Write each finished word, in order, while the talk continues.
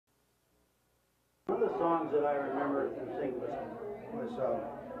songs that I remember them singing was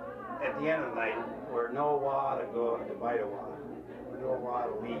at the end of the night, we're no wa to go to bite a wa. We're no wa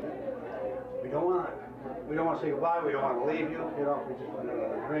to leave. We don't want to say goodbye. We don't want to leave you. You know, we just want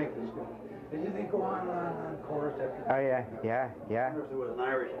another drink. And they go on chorus after. Oh yeah. I wonder if there was an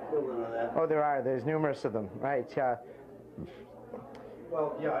Irish equivalent of that. Oh, there are. There's numerous of them. Right.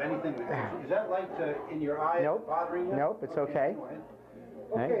 Well, yeah. Anything. Is that like in your eye? Nope. Bothering you? Nope. It's okay.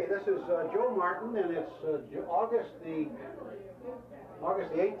 Okay. This is Joe Martin, and it's August the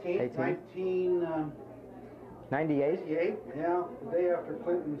 18th, 1998. Yeah, the day after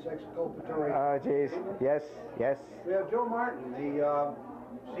Clinton's exculpatory. Oh, jeez. Yes. We have Joe Martin, the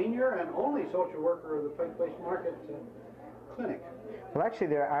senior and only social worker of the Pike Market Clinic. Well, actually,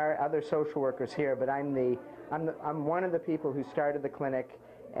 there are other social workers here, but I'm one of the people who started the clinic,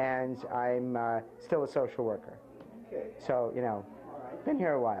 and I'm still a social worker. Okay. So, you know, been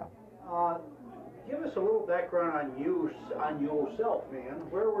here a while. Give us a little background on yourself, man.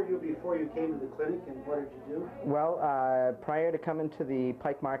 Where were you before you came to the clinic, and what did you do? Well, prior to coming to the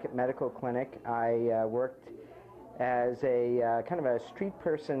Pike Market Medical Clinic, I worked as a kind of a street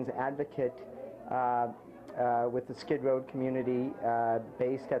person's advocate with the Skid Road community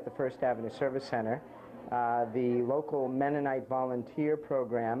based at the First Avenue Service Center. The local Mennonite volunteer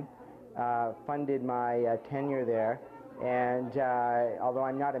program funded my tenure there, and although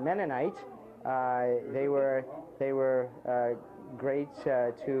I'm not a Mennonite, they were great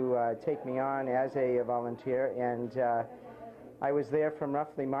to take me on as a volunteer, and I was there from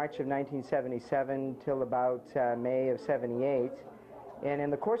roughly March of 1977 till about May of '78. And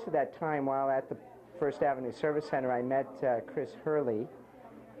in the course of that time, while at the First Avenue Service Center, I met Chris Hurley.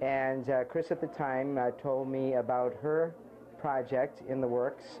 And Chris at the time told me about her project in the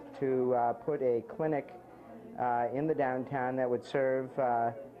works to put a clinic in the downtown that would serve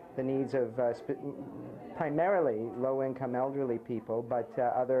the needs of primarily low-income elderly people, but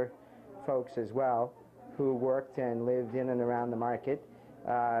other folks as well who worked and lived in and around the market,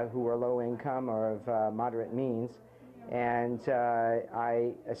 who were low income or of moderate means. And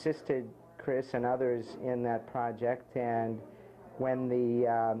I assisted Chris and others in that project, and when the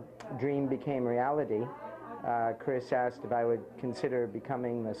dream became reality, Chris asked if I would consider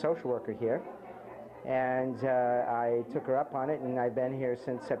becoming the social worker here. And I took her up on it, and I've been here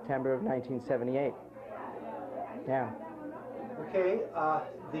since September of 1978. Yeah. Okay,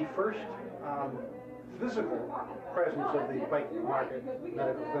 the first physical presence of the Pike Market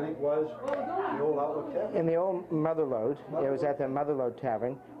Medical Clinic was the old Outlook Tavern. In the old Motherlode. It was at the Motherlode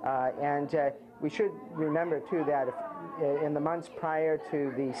Tavern. And we should remember, too, that if, in the months prior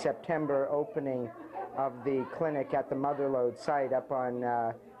to the September opening of the clinic at the Motherlode site up on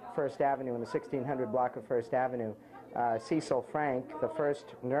First Avenue, in the 1600 block of First Avenue, Cecil Frank, the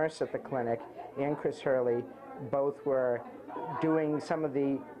first nurse at the clinic, and Chris Hurley, both were doing some of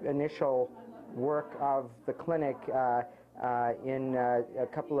the initial work of the clinic in a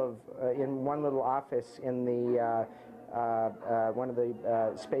couple of in one little office in the one of the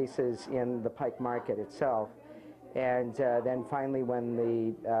spaces in the Pike Market itself. And then finally, when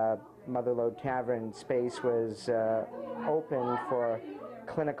the Motherlode Tavern space was open for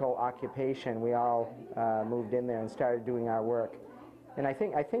clinical occupation, we all moved in there and started doing our work. And I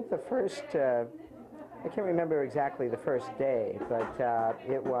think the first, I can't remember exactly the first day, but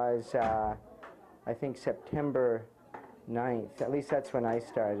it was, I think, September 9th. At least that's when I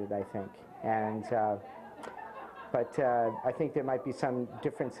started, I think. And but I think there might be some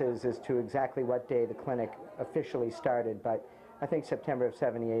differences as to exactly what day the clinic officially started, but I think September of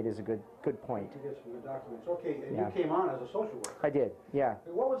 '78 is a good point. To get some good documents. Okay, and Yeah. you came on as a social worker. I did, yeah.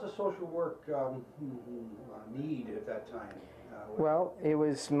 What was the social work need at that time? Well, it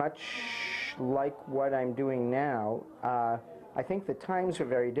was much like what I'm doing now. I think the times were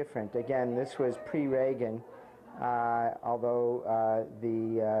very different. Again, this was pre-Reagan, although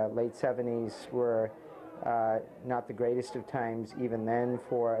the late '70s were not the greatest of times even then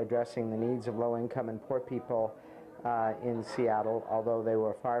for addressing the needs of low-income and poor people in Seattle, although they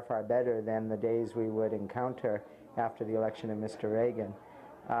were far, far better than the days we would encounter after the election of Mr. Reagan.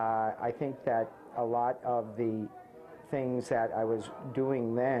 I think that a lot of the things that I was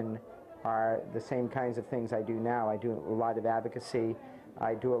doing then are the same kinds of things I do now. I do a lot of advocacy.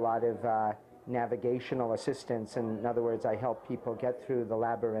 I do a lot of navigational assistance. In other words, I help people get through the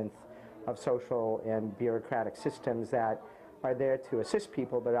labyrinth of social and bureaucratic systems that are there to assist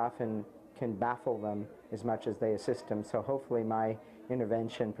people, but often can baffle them as much as they assist them. So hopefully my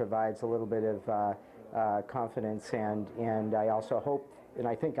intervention provides a little bit of confidence, and I also hope, and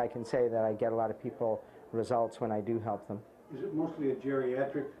I think I can say that I get a lot of people results when I do help them. Is it mostly a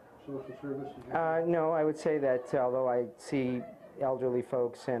geriatric social services? No, I would say that although I see elderly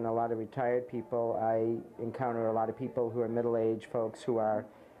folks and a lot of retired people, I encounter a lot of people who are middle-aged folks who are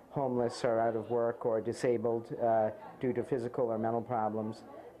homeless or out of work or disabled due to physical or mental problems.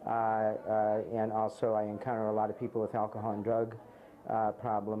 And also I encounter a lot of people with alcohol and drug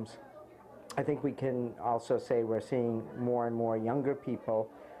problems. I think we can also say we're seeing more and more younger people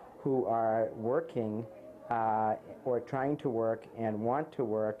who are working or trying to work and want to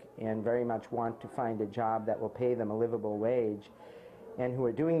work and very much want to find a job that will pay them a livable wage, and who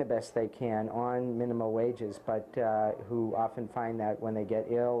are doing the best they can on minimal wages, but who often find that when they get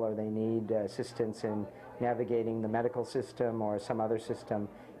ill or they need assistance in navigating the medical system or some other system,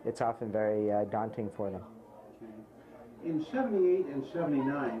 it's often very daunting for them. In 78 and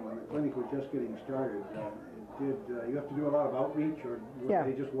 79, when the clinic was just getting started, did you have to do a lot of outreach, or were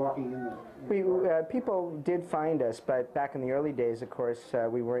they just walking in the... People did find us, but back in the early days, of course,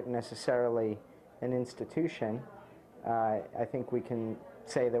 we weren't necessarily an institution. I think we can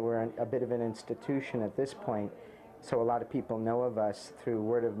say that we're a bit of an institution at this point, so a lot of people know of us through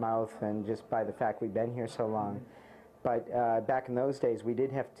word of mouth and just by the fact we've been here so long. But back in those days, we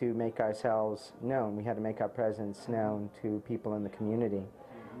did have to make ourselves known. We had to make our presence known to people in the community,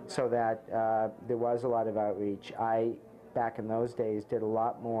 so that there was a lot of outreach. I, back in those days, did a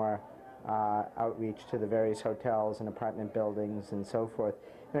lot more outreach to the various hotels and apartment buildings and so forth.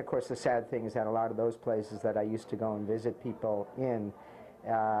 And of course, the sad thing is that a lot of those places that I used to go and visit people in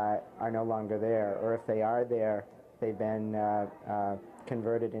are no longer there, or if they are there, they've been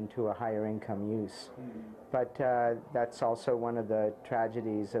converted into a higher income use. But that's also one of the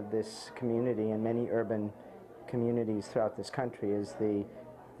tragedies of this community and many urban communities throughout this country, is the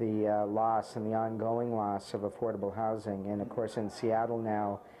loss and the ongoing loss of affordable housing. And of course in Seattle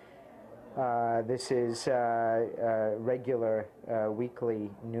now, this is regular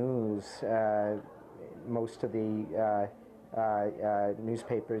weekly news. Most of the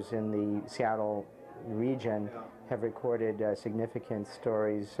newspapers in the Seattle region have recorded significant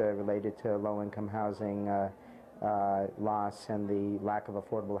stories related to low-income housing loss and the lack of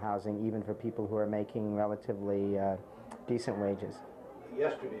affordable housing, even for people who are making relatively decent wages.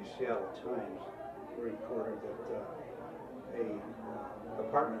 Yesterday's Seattle Times reported that a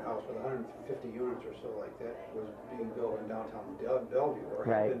apartment house with 150 units or so like that was being built in downtown Bellevue, or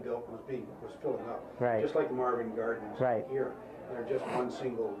had been built, was filling up. Just like Marvin Gardens here. They're just one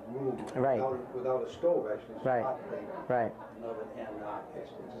single room without a stove, actually. It's hot plate of it, and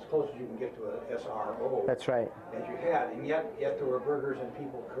it's as close as you can get to a SRO. That's right. As you had, and yet there were burgers and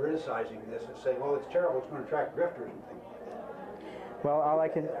people criticizing this and saying, "Well, it's terrible. It's going to attract drifters and things like that." Well, all I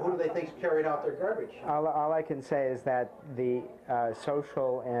can... Who do they think's carried out their garbage? All I can say is that the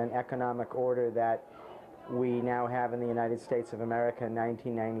social and economic order that we now have in the United States of America in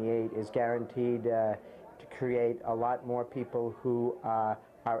 1998 is guaranteed to create a lot more people who are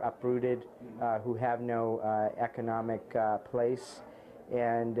uprooted, who have no economic place,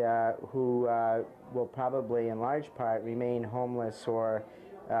 and who will probably in large part remain homeless or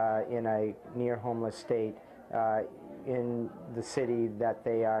in a near homeless state in the city that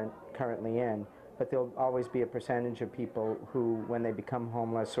they are currently in. But there'll always be a percentage of people who, when they become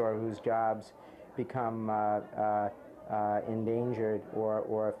homeless or whose jobs become endangered,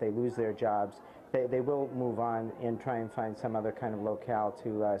 or if they lose their jobs, they will move on and try and find some other kind of locale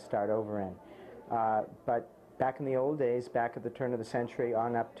to start over in. But back in the old days, back at the turn of the century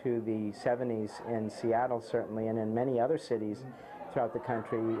on up to the 70s in Seattle certainly, and in many other cities throughout the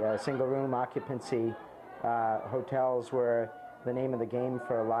country, single room occupancy hotels were the name of the game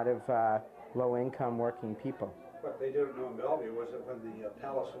for a lot of low-income working people. What they didn't know in Bellevue was that when the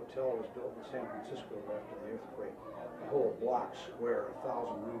Palace Hotel was built in San Francisco after the earthquake, a whole block square,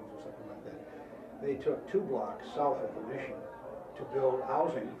 1,000 rooms or something like that, they took 2 blocks south of the Mission to build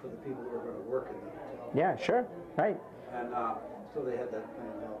housing for the people who were going to work in the hotel. Yeah, sure, right. And so they had that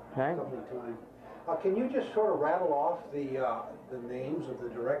planned out a couple of times. Can you just sort of rattle off the names of the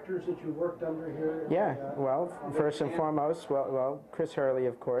directors that you worked under here? Yeah, well, first and foremost, well, Chris Hurley,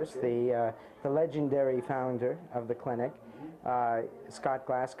 of course, the legendary founder of the clinic. Scott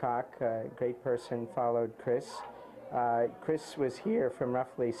Glasscock, a great person, followed Chris. Chris was here from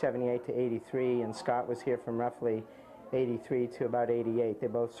roughly 78 to 83, and Scott was here from roughly 83 to about 88. They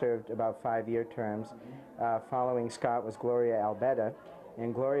both served about 5-year terms. Following Scott was Gloria Albetta,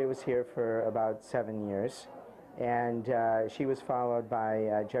 and Gloria was here for about 7 years. And she was followed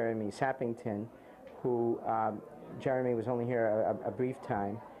by Jeremy Sappington, who Jeremy was only here a brief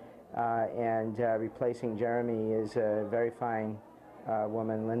time. And replacing Jeremy is a very fine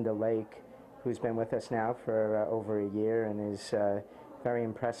woman, Linda Lake, who's been with us now for over a year and is very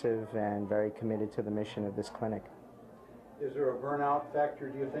impressive and very committed to the mission of this clinic. Is there a burnout factor,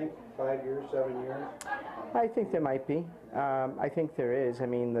 do you think? 5 years, 7 years? I think there might be. I think there is. I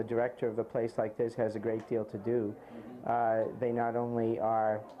mean, the director of a place like this has a great deal to do. They not only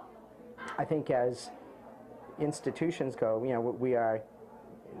are, I think as institutions go, you know, we are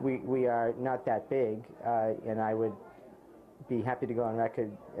not that big, and I would be happy to go on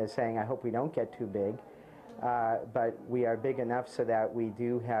record as saying I hope we don't get too big, but we are big enough so that we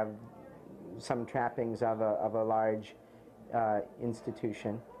do have some trappings of a large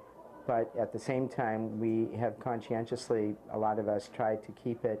institution, but at the same time we have conscientiously, a lot of us, tried to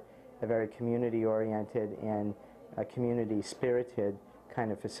keep it a very community-oriented and a community-spirited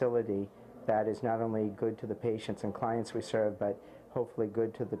kind of facility that is not only good to the patients and clients we serve, but hopefully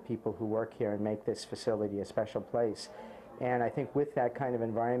good to the people who work here and make this facility a special place. And I think with that kind of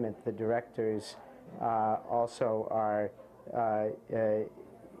environment, the directors also are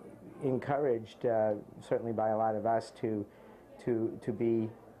encouraged, certainly by a lot of us, to be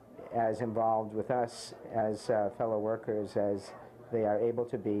as involved with us as fellow workers as they are able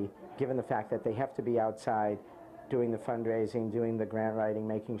to be, given the fact that they have to be outside doing the fundraising, doing the grant writing,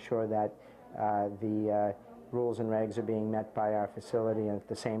 making sure that the rules and regs are being met by our facility, and at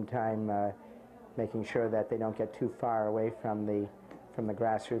the same time making sure that they don't get too far away from the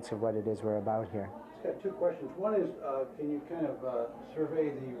grassroots of what it is we're about here. I've got two questions. One is, can you kind of survey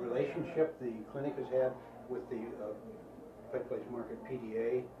the relationship the clinic has had with the Pike Market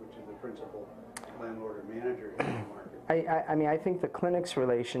PDA, which is the principal landlord or manager in the market? I mean, I think the clinic's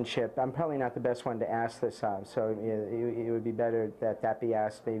relationship, I'm probably not the best one to ask this of, so it would be better that that be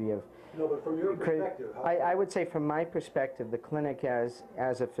asked maybe of... No, but from your perspective... I would say from my perspective, the clinic as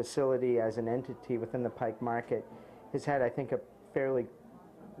a facility, as an entity within the Pike Market, has had, I think, a fairly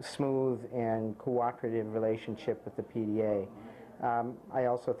smooth and cooperative relationship with the PDA. I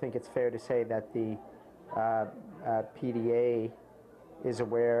also think it's fair to say that the PDA is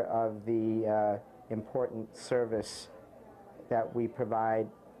aware of the important service that we provide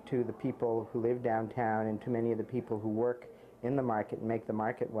to the people who live downtown and to many of the people who work in the market and make the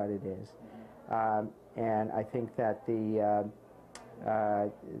market what it is. And I think that the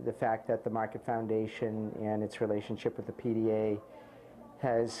fact that the Market Foundation and its relationship with the PDA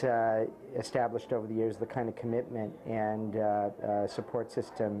has established over the years the kind of commitment and support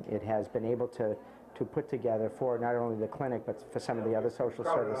system it has been able to put together for not only the clinic but for some of the other social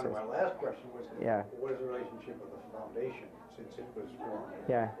services. My last question was, what is the relationship of the foundation since it was formed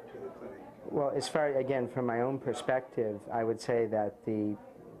to the clinic? Well, as far, again, from my own perspective, I would say that the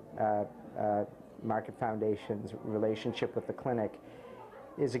Market Foundation's relationship with the clinic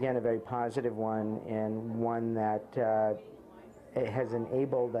is, again, a very positive one, and one that has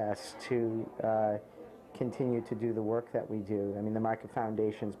enabled us to continue to do the work that we do. I mean, the Market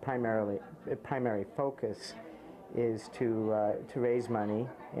Foundation's primary focus is to raise money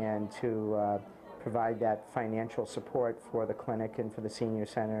and to provide that financial support for the clinic and for the senior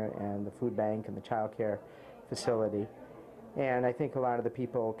center and the food bank and the child care facility. And I think a lot of the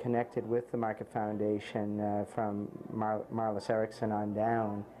people connected with the Market Foundation from Marlis Erickson on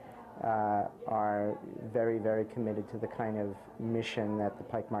down are very, very committed to the kind of mission that the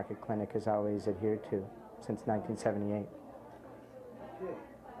Pike Market Clinic has always adhered to since 1978. Okay.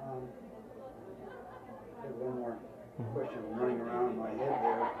 I have one more question running around in my head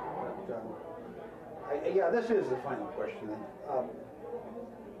there. But, yeah, this is the final question.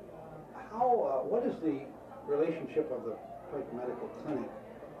 What is the relationship of the Pike Medical Clinic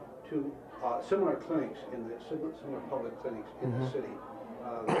to similar clinics similar public clinics in the city?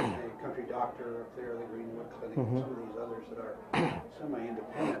 The Country Doctor up there, the Greenwood Clinic, and some of these others that are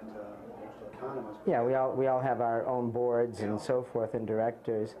semi-independent, almost autonomous. Yeah, we all have our own boards and so forth and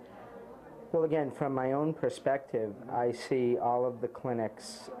directors. Well, again, from my own perspective, I see all of the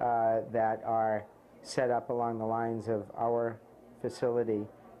clinics that are set up along the lines of our facility.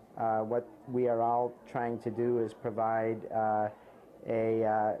 What we are all trying to do is provide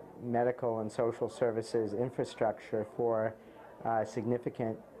a medical and social services infrastructure for a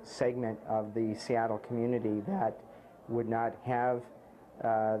significant segment of the Seattle community that would not have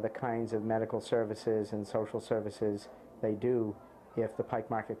the kinds of medical services and social services they do if the Pike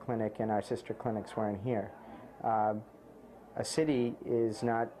Market Clinic and our sister clinics weren't here. A city is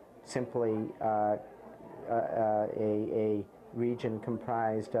not simply a region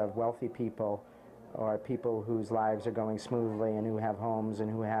comprised of wealthy people or people whose lives are going smoothly and who have homes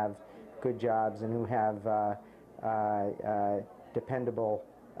and who have good jobs and who have dependable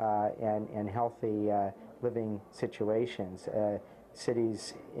and healthy living situations.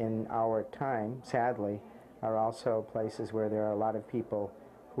 Cities in our time, sadly, are also places where there are a lot of people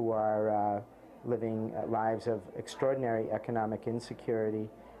who are living lives of extraordinary economic insecurity.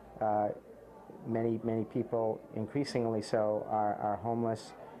 Many people, increasingly so, are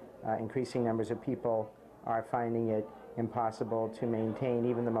homeless. Increasing numbers of people are finding it impossible to maintain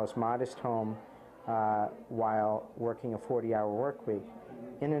even the most modest home while working a 40-hour work week.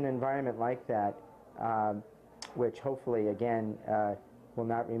 In an environment like that, which hopefully, again, will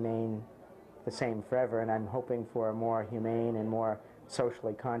not remain the same forever, and I'm hoping for a more humane and more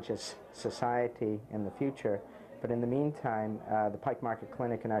socially conscious society in the future. But in the meantime, the Pike Market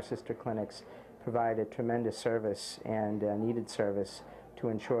Clinic and our sister clinics provide a tremendous service and needed service to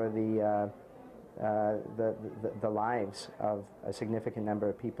ensure the lives of a significant number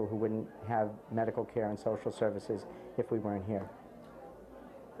of people who wouldn't have medical care and social services if we weren't here.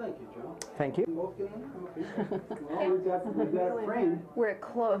 Thank you, Joe. Thank you. Both get in? Well, we've got a frame. We're a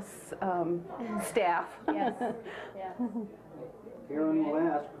close staff. Yes. Yes. Karen will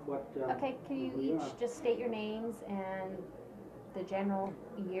ask what... Okay, can you each just state your names and the general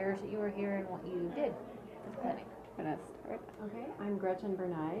years that you were here and what you did for the clinic? I'm going to start. Okay, I'm Gretchen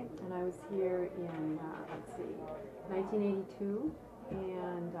Bernay, and I was here in, 1982,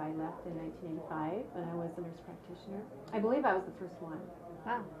 and I left in 1985, and I was a nurse practitioner. I believe I was the first one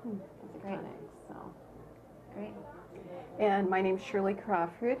Wow, at the great. clinic, so. Great. And my name's Shirley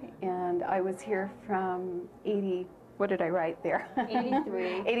Crawford, and I was here from 80, what did I write there?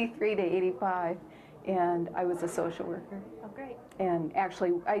 83. 83 to 85, and I was a social worker. Oh, great. And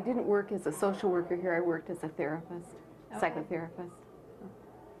actually, I didn't work as a social worker here, I worked as a therapist, Okay. psychotherapist.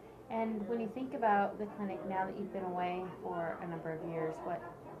 And when you think about the clinic now that you've been away for a number of years, what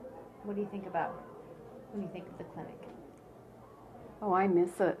do you think about when you think of the clinic? Oh, I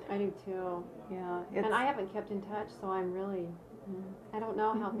miss it. I do too. Yeah. And I haven't kept in touch, so I'm really, I don't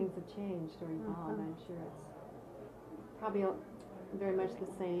know how things have changed or evolved. I'm sure it's probably very much the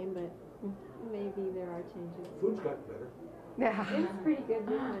same, but maybe there are changes. Food's gotten better. Yeah. It's pretty good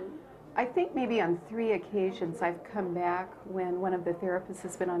now. I think maybe on 3 occasions I've come back when one of the therapists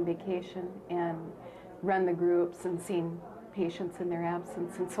has been on vacation and run the groups and seen patients in their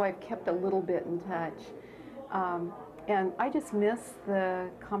absence, and so I've kept a little bit in touch. And I just miss the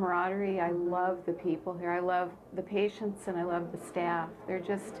camaraderie. I love the people here. I love the patients and I love the staff. They're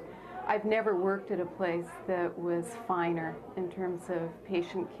just, I've never worked at a place that was finer in terms of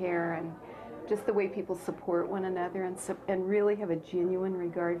patient care and just the way people support one another and really have a genuine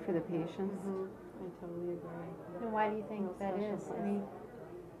regard for the patients. I totally agree. And why do you think No that special is? place.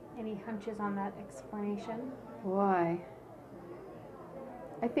 Any hunches on that explanation? Why?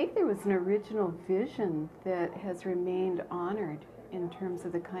 I think there was an original vision that has remained honored in terms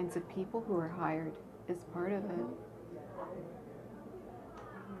of the kinds of people who are hired as part of it.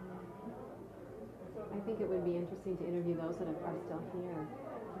 I think it would be interesting to interview those that are still here.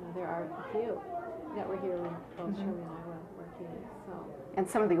 You know, there are a few that were here when both Shirley and I were working, so. And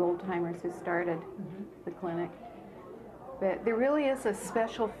some of the old timers who started the clinic. But there really is a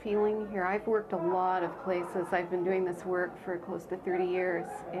special feeling here. I've worked a lot of places. I've been doing this work for close to 30 years,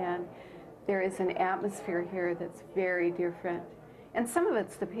 and there is an atmosphere here that's very different. And some of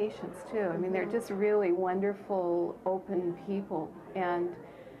it's the patients, too. I mean, they're just really wonderful, open people, and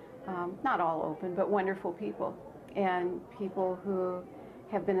not all open, but wonderful people, and people who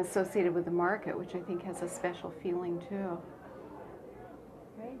have been associated with the market, which I think has a special feeling, too.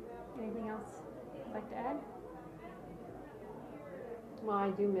 Great. Anything else you'd like to add? Well,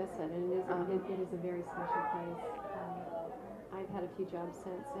 I do miss it, and it is a very special place. I've had a few jobs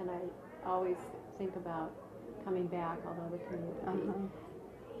since, and I always think about coming back, although the commute would be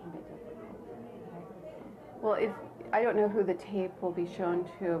a bit difficult. Well, I don't know who the tape will be shown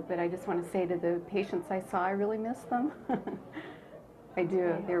to, but I just want to say to the patients I saw, I really miss them. I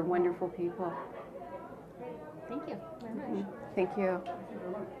do. They're wonderful people. Thank you very much. Thank you.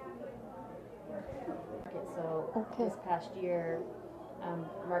 So this past year,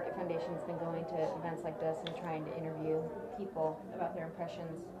 Market Foundation's been going to events like this and trying to interview people about their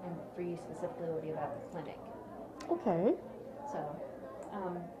impressions, and for you specifically, Woody, about the clinic. Okay. So,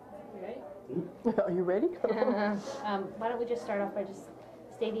 you ready? Are you ready? Why don't we just start off by just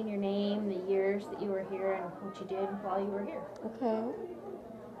stating your name, the years that you were here, and what you did while you were here. Okay.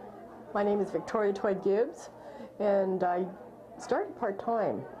 My name is Victoria Toy Gibbs, and I started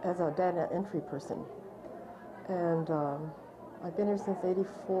part-time as a data entry person. And I've been here since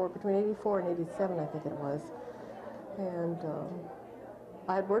 84, between 84 and 87, I think it was. And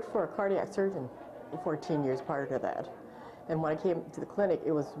I had worked for a cardiac surgeon for 14 years prior to that. And when I came to the clinic,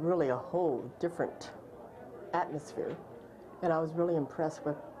 it was really a whole different atmosphere. And I was really impressed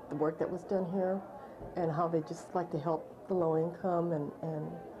with the work that was done here. and how they just like to help the low income and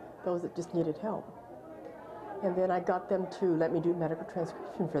those that just needed help. And then I got them to let me do medical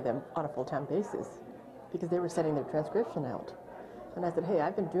transcription for them on a full-time basis because they were sending their transcription out. And I said, hey,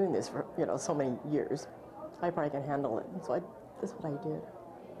 I've been doing this for, so many years. I probably can handle it. And so that's what I did.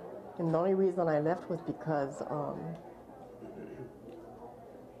 And the only reason I left was because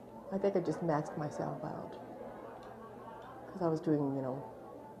I think I just maxed myself out. Because I was doing,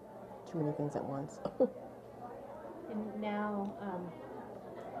 too many things at once. And now,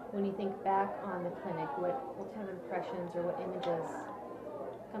 when you think back on the clinic, what kind of impressions or what images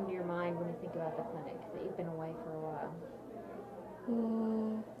come to your mind when you think about the clinic that you've been away for a while?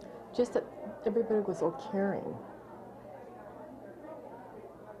 Just that everybody was so caring.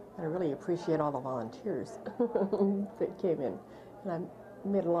 And I really appreciate all the volunteers that came in. And I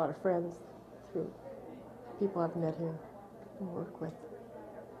made a lot of friends through people I've met here and worked with.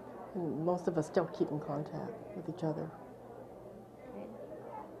 And most of us still keep in contact with each other. Great.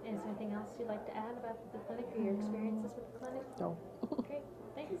 And is there anything else you'd like to add about the clinic or your experiences with the clinic? No. Great,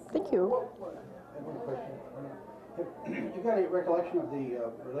 thanks. Thank you. I have one question. Have you got any recollection of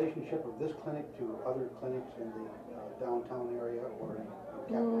the relationship of this clinic to other clinics in the downtown area or in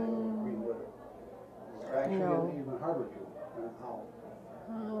Capitol, Greenwood, or actually No. even Harborview? How?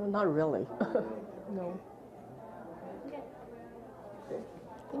 Not really. No. Okay.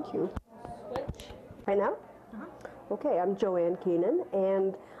 Thank you. Switch. Right now? Okay, I'm Joanne Keenan,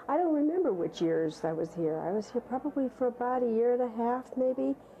 and I don't remember which years I was here. I was here probably for about a year and a half,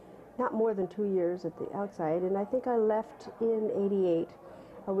 maybe. Not more than 2 years at the outside, and I think I left in '88.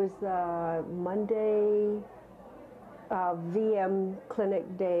 I was Monday VM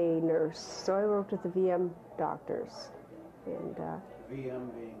clinic day nurse, so I worked with the VM doctors. And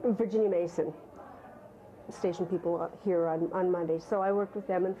VM being? Virginia Mason station people here on Monday. So I worked with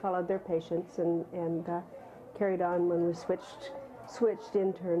them and followed their patients and carried on when we switched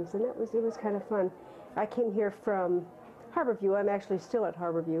interns, and it was kind of fun. I came here from Harborview. I'm actually still at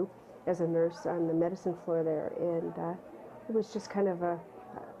Harborview as a nurse on the medicine floor there, and it was just kind of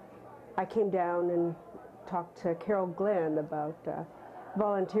I came down and talked to Carol Glenn about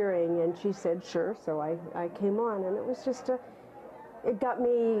volunteering, and she said sure, so I came on, and it was just it got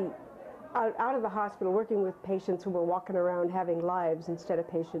me out of the hospital working with patients who were walking around having lives instead of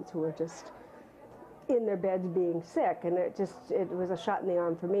patients who were just in their beds being sick, and it was a shot in the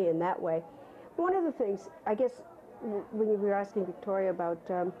arm for me in that way. One of the things, I guess, when you were asking Victoria about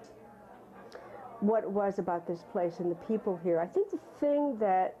what it was about this place and the people here, I think the thing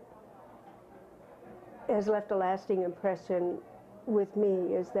that has left a lasting impression with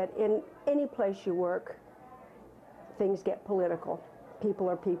me is that in any place you work, things get political. People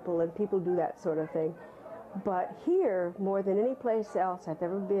are people, and people do that sort of thing. But here, more than any place else I've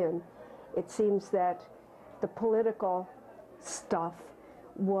ever been, it seems that the political stuff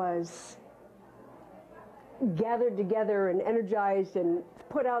was gathered together and energized and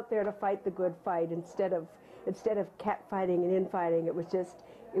put out there to fight the good fight instead of cat fighting and infighting. It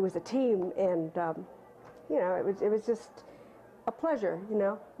was a team, and it was just a pleasure.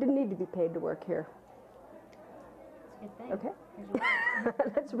 Didn't need to be paid to work here. That's a good thing. Okay.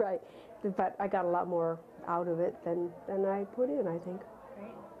 That's right. But I got a lot more out of it than I put in, I think.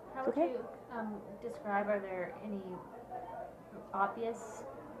 Great. How would you describe, are there any obvious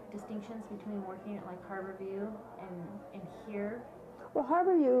distinctions between working at like Harborview and here? Well,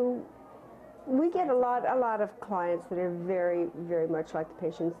 Harborview, we get a lot of clients that are very, very much like the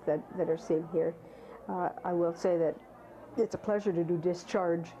patients that are seen here. I will say that it's a pleasure to do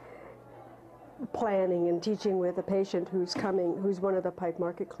discharge planning and teaching with a patient who's one of the Pike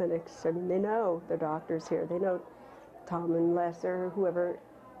Market clinics. I mean, they know the doctors here. They know Tom and Les or whoever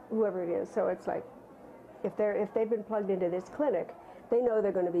it is. So it's like, if they've been plugged into this clinic, they know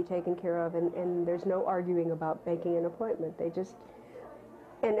they're going to be taken care of, and there's no arguing about making an appointment. They just,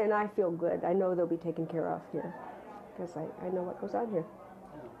 and I feel good. I know they'll be taken care of here because I know what goes on here.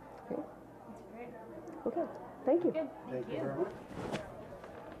 Okay. That's great. Okay. Thank you. Good. Thank you very much.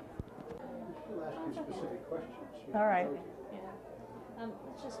 We'll ask you specific questions. All right. Yeah.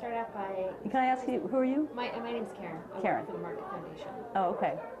 Let's just start out by. Can I ask you, who are you? My name's Karen. I Karen. work for the Market Foundation. Oh,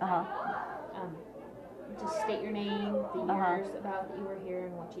 okay. Just state your name, the years about that you were here,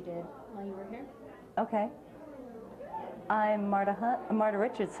 and what you did while you were here. Okay. I'm Marta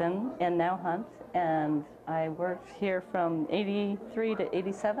Richardson in Now Hunt, and I worked here from '83 to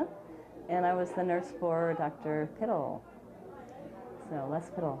 '87, and I was the nurse for Dr. Piddle. So Les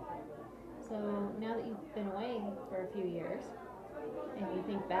Piddle. So now that you've been away for a few years, and you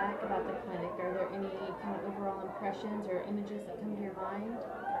think back about the clinic, are there any kind of overall impressions or images that come to your mind?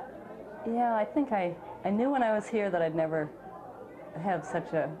 Yeah, I think I knew when I was here that I'd never have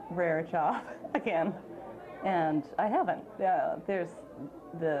such a rare job again, and I haven't. There's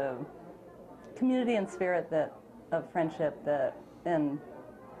the community and spirit of friendship and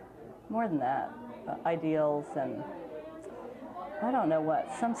more than that, ideals and I don't know what,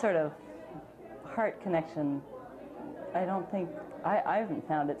 some sort of heart connection. I don't think, I haven't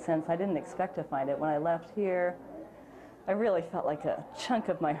found it since. I didn't expect to find it. When I left here, I really felt like a chunk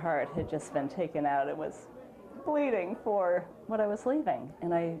of my heart had just been taken out. It was bleeding for what I was leaving.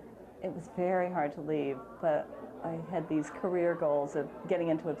 And it was very hard to leave, but I had these career goals of getting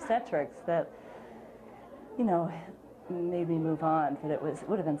into obstetrics that, you know, made me move on, but it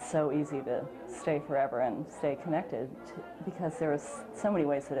would have been so easy to stay forever and stay connected because there was so many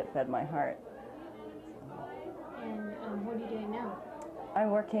ways that it fed my heart. And what are you doing now?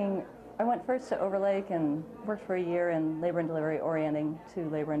 I went first to Overlake and worked for a year in labor and delivery, orienting to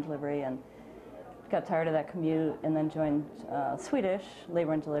labor and delivery, and got tired of that commute and then joined Swedish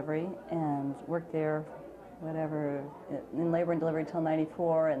labor and delivery and worked there, in labor and delivery till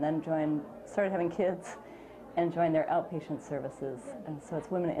 '94, and then started having kids and joined their outpatient services. And so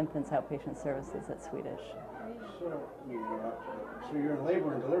it's women and infants outpatient services at Swedish. So you're in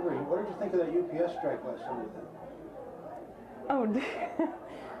labor and delivery. What did you think of that UPS strike last summer then?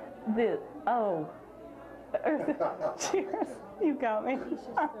 Cheers, you got me.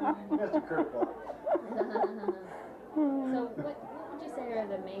 That's a curveball. So what would you say are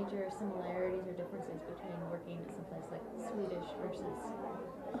the major similarities or differences between working at someplace like Swedish versus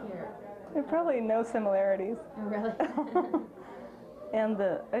here? There are probably no similarities. Oh, really? And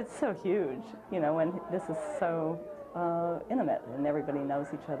it's so huge, you know, when this is so intimate and everybody knows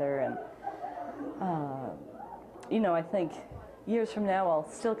each other. And, you know, I think years from now I'll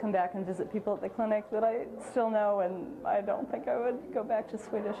still come back and visit people at the clinic that I still know, and I don't think I would go back to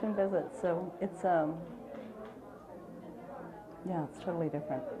Swedish and visit. So it's, yeah, it's totally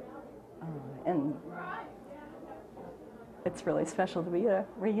different. And it's really special to be at a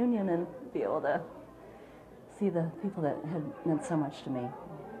reunion and be able to see the people that had meant so much to me.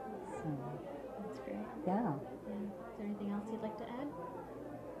 So, That's great. yeah. Is there anything else you'd like to add?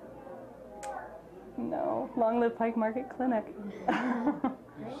 No. Long live Pike Market Clinic. Did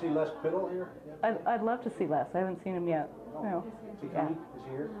you see Les Piddle here? I'd love to see Les. I haven't seen him yet. Oh. No. Is he Yeah. coming? Is he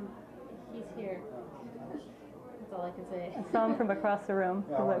here? He's here. That's all I can say. I saw him from across the room.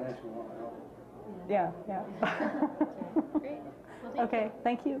 Yeah, He I want looked- to ask you one. Yeah, yeah. Great. Well, Okay,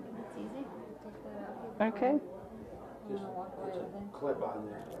 thank you. That's easy. Take that out. Okay. Just Walk away with it. clip on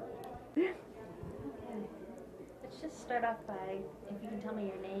there. Let's just start off by, if you can tell me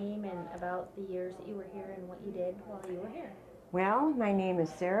your name and about the years that you were here and what you did while you were here. Well, my name is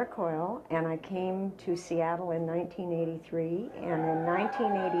Sarah Coyle, and I came to Seattle in 1983, and in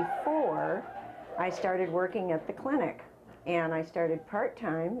 1984, I started working at the clinic, and I started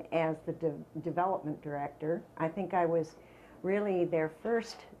part-time as the development director. I think I was really their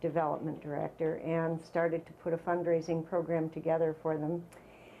first development director and started to put a fundraising program together for them.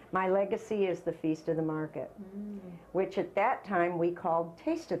 My legacy is the Feast of the Market, which at that time we called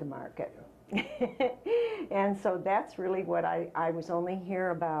Taste of the Market. And so that's really what I was only here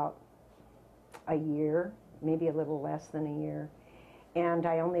about a year, maybe a little less than a year. And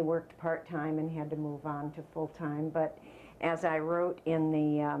I only worked part-time and had to move on to full-time. But as I wrote in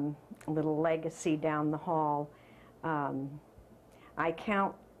the little legacy down the hall, I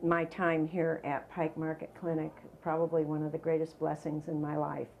count my time here at Pike Market Clinic probably one of the greatest blessings in my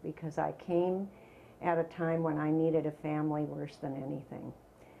life, because I came at a time when I needed a family worse than anything.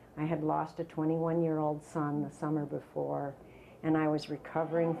 I had lost a 21-year-old son the summer before, and I was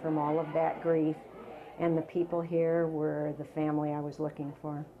recovering from all of that grief, and the people here were the family I was looking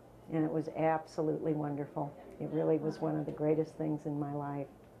for, and it was absolutely wonderful. It really was one of the greatest things in my life.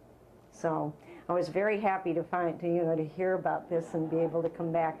 So I was very happy to to hear about this and be able to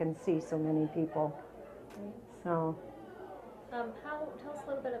come back and see so many people. So, Tell us a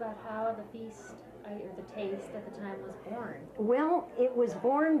little bit about how the feast or the taste at the time was born. well, it was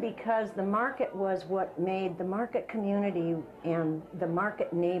born because the market was what made the market community, and the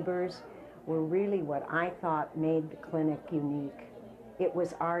market neighbors were really what I thought made the clinic unique. It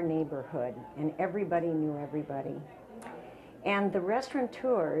was our neighborhood, and everybody knew everybody. And the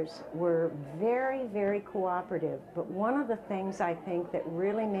restaurateurs were very, very cooperative. But one of the things I think that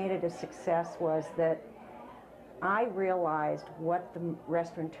really made it a success was that I realized what the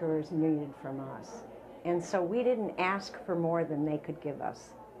restaurateurs needed from us. And so we didn't ask for more than they could give us.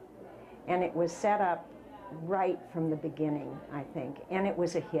 And it was set up right from the beginning, I think. And it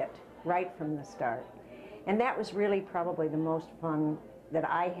was a hit right from the start. And that was really probably the most fun that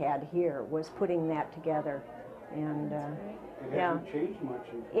I had here was putting that together. And It yeah, hasn't changed much.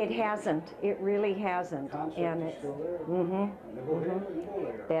 it hasn't. It really hasn't. Concept And is it's still there. mm-hmm. Nibble here, nibble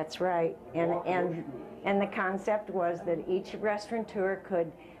there. That's right. And the concept was that each restaurateur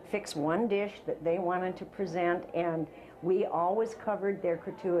could fix one dish that they wanted to present, and we always covered their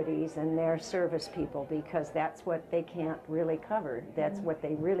gratuities and their service people, because that's what they can't really cover. That's what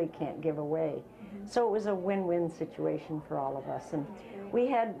they really can't give away. So it was a win-win situation for all of us. And we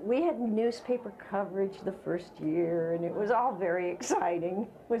had newspaper coverage the first year, and it was all very exciting.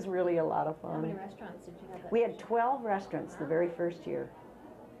 It was really a lot of fun. How many restaurants did you have that We had first 12 restaurants the very first year.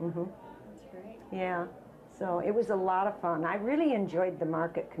 Mm-hmm. year? That's great. Yeah, so it was a lot of fun. I really enjoyed the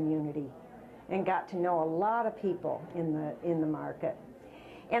market community and got to know a lot of people in the market.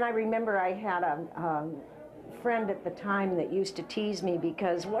 And I remember I had a friend at the time that used to tease me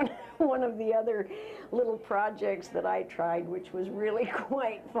because one of the other little projects that I tried, which was really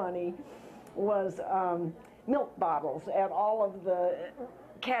quite funny, was milk bottles at all of the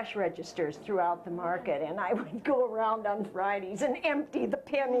cash registers throughout the market, and I would go around on Fridays and empty the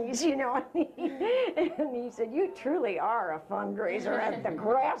pennies, you know. And he said, "You truly are a fundraiser at the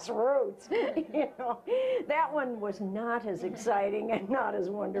grassroots." You know, that one was not as exciting and not as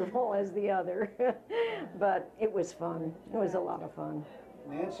wonderful as the other, but it was fun. It was a lot of fun.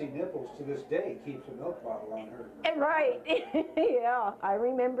 Nancy Nipples to this day keeps a milk bottle on her. Right. Yeah, I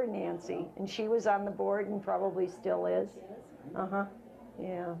remember Nancy, and she was on the board and probably still is. Uh-huh.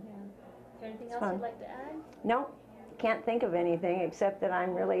 Yeah. Is there anything It's else fun. you'd like to add? No, can't think of anything except that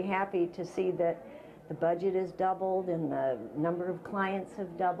I'm really happy to see that the budget is doubled and the number of clients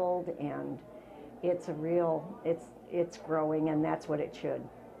have doubled, and it's it's growing, and that's what it should.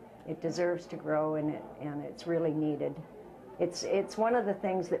 It deserves to grow, and it's really needed. It's one of the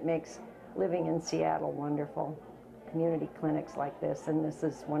things that makes living in Seattle wonderful. Community clinics like this, and this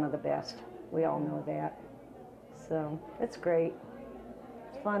is one of the best. We all know that. So it's great.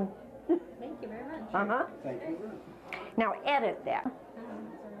 It's fun. Thank you very much. Uh-huh. Thank you. Now edit that.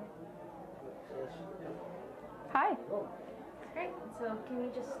 Hi. Great. So can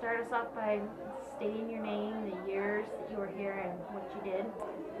you just start us off by stating your name, the years that you were here, and what you did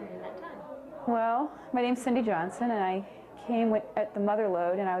during that time? Well, my name's Cindy Johnson, and I came at the mother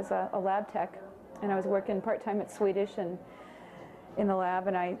load, and I was a lab tech, and I was working part-time at Swedish and in the lab,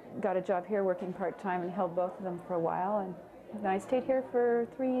 and I got a job here working part-time and held both of them for a while, and then I stayed here for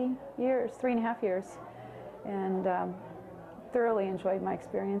 3.5 years, and thoroughly enjoyed my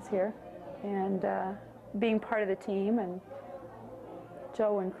experience here, and being part of the team, and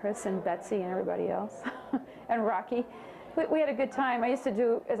Joe and Chris and Betsy and everybody else, and Rocky. We had a good time. I used to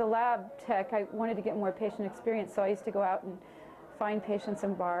do, as a lab tech, I wanted to get more patient experience, so I used to go out and find patients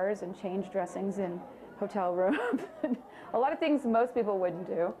in bars and change dressings in hotel rooms. A lot of things most people wouldn't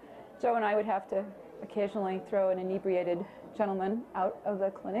do. Joe and I would have to occasionally throw an inebriated gentleman out of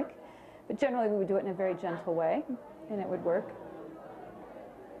the clinic, but generally we would do it in a very gentle way, and it would work.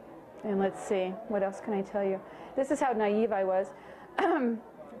 And let's see, what else can I tell you? This is how naive I was.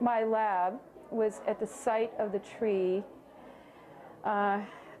 My lab was at the site of the tree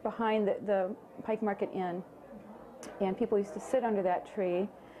behind the Pike Market Inn, and people used to sit under that tree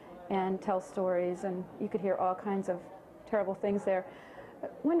and tell stories, and you could hear all kinds of terrible things there.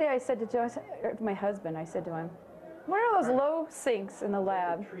 One day I said to Joe, my husband, I said to him, "What are those low sinks in the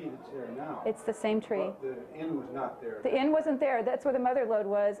lab?" The tree that's there now. It's the same tree. But the inn was not there. The inn wasn't there. That's where the mother lode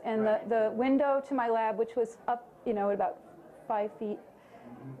was, and Right. the window to my lab, which was up, you know, at about 5 feet,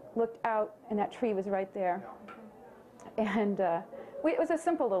 looked out, and that tree was right there. And it was a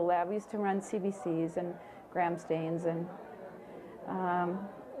simple little lab. We used to run CBCs and gram stains, and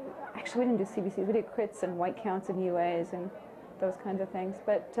actually we didn't do CBCs. We did crits and white counts and UAs and those kinds of things.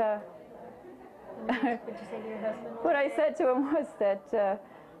 But Would you say to your husband? what I said to him was that,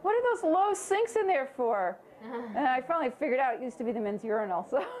 "What are those low sinks in there for?" And I finally figured out it used to be the men's urinal.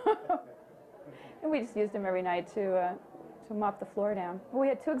 So and we just used them every night to mop the floor down. We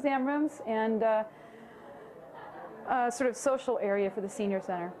had 2 exam rooms and a sort of social area for the senior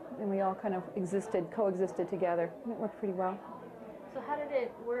center, and we all kind of coexisted together. It worked pretty well. So how did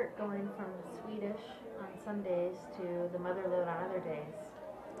it work going from Swedish on some days to the mother load on other days?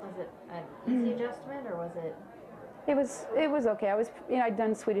 Was it an easy adjustment, or was it? It was okay. I'd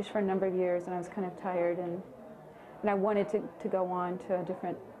done Swedish for a number of years, and I was kind of tired, and I wanted to go on to a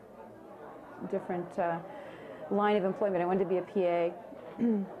different line of employment. I wanted to be a PA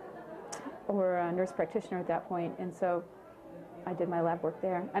or a nurse practitioner at that point, and so I did my lab work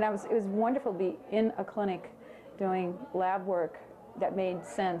there. And it was wonderful to be in a clinic doing lab work that made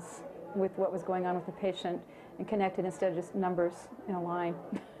sense with what was going on with the patient, and connected instead of just numbers in a line.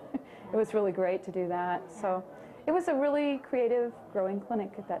 It was really great to do that. So it was a really creative, growing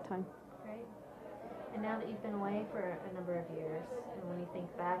clinic at that time. Great. And now that you've been away for a number of years, and when you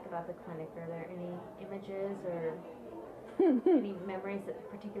think back about the clinic, are there any images or any memories that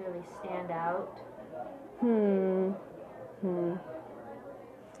particularly stand out?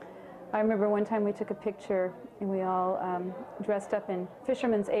 I remember one time we took a picture and we all dressed up in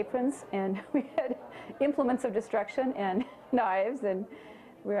fishermen's aprons, and we had implements of destruction and knives, and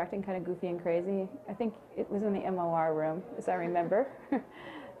we were acting kind of goofy and crazy. I think it was in the MOR room, as I remember.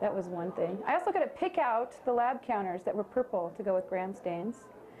 That was one thing. I also got to pick out the lab counters that were purple to go with gram stains.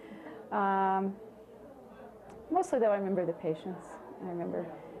 Mostly, though, I remember the patients. I remember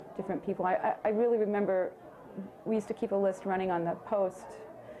different people. I really remember we used to keep a list running on the post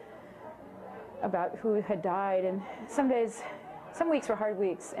about who had died, and some days, some weeks were hard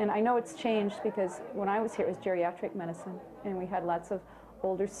weeks, and I know it's changed because when I was here it was geriatric medicine, and we had lots of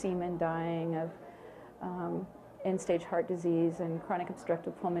older seamen dying of end-stage heart disease and chronic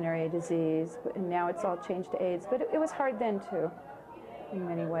obstructive pulmonary disease, and now it's all changed to AIDS, but it was hard then too, in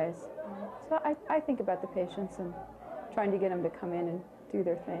many ways. So I think about the patients and trying to get them to come in and do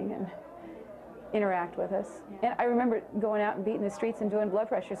their thing and interact with us. And I remember going out and beating the streets and doing blood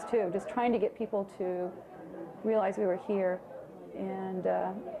pressures too, just trying to get people to realize we were here and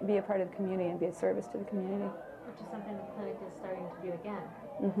be a part of the community and be a service to the community. Which is something the clinic is starting to do again.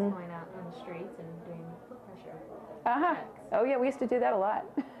 Going out on the streets and doing blood pressure checks. Oh yeah, we used to do that a lot.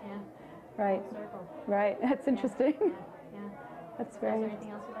 Yeah. Right. Full circle. Right. That's interesting. Yeah. That's Is very there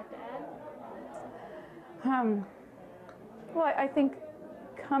interesting. anything else you'd like to add? Well, I think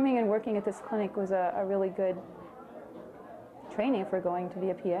coming and working at this clinic was a really good training for going to be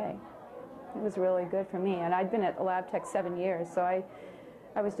a PA. It was really good for me, and I'd been at a lab tech 7 years, so I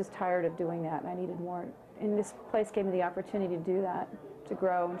was just tired of doing that, and I needed more. And this place gave me the opportunity to do that, to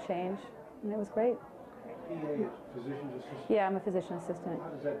grow and change, and it was great. PA is physician's assistant? Yeah, I'm a physician assistant. How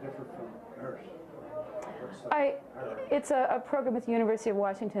does that differ from nurse? It's a program with the University of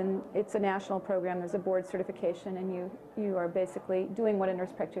Washington. It's a national program. There's a board certification, and you are basically doing what a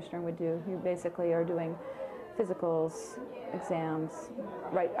nurse practitioner would do. You basically are doing physicals, exams,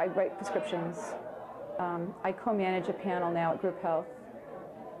 I write prescriptions. I co-manage a panel now at Group Health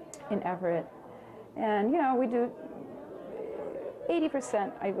in Everett. And, we do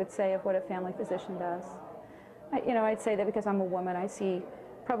 80%, I would say, of what a family physician does. I'd say that because I'm a woman, I see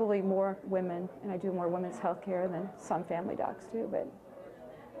probably more women, and I do more women's health care than some family docs do, but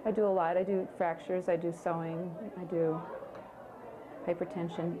I do a lot. I do fractures, I do sewing, I do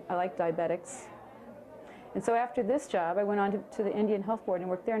hypertension. I like diabetics. And so after this job, I went on to the Indian Health Board and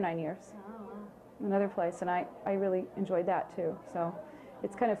worked there 9 years. Oh, wow. Another place, and I really enjoyed that too. So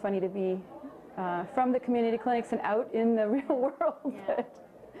it's kind of funny to be from the community clinics and out in the real world. Yeah.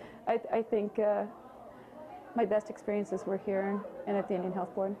 But I think my best experiences were here and at the Indian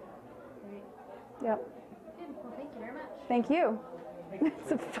Health Board. Great. Yep. Good. Well, thank you very much. Thank you.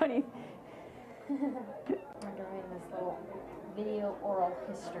 It's a funny. We're doing this little video oral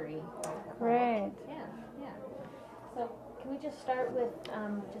history. Great. Yeah. So can we just start with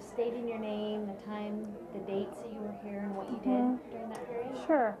just stating your name, the time, the dates that you were here, and what you did during that period?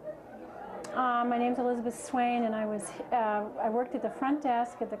 Sure. My name's Elizabeth Swain, and I worked at the front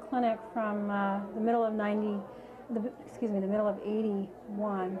desk at the clinic from the middle of the middle of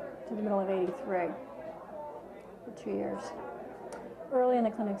 81 to the middle of 83 for 2 years. Early in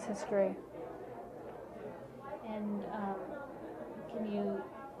the clinic's history. And can you?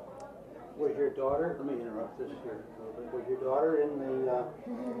 Was your daughter, let me interrupt this here a little bit, was your daughter in the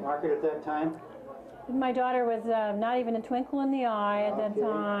market at that time? My daughter was not even a twinkle in the eye at that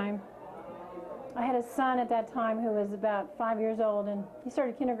time. I had a son at that time who was about 5 years old, and he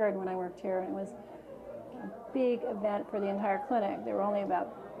started kindergarten when I worked here, and it was a big event for the entire clinic. There were only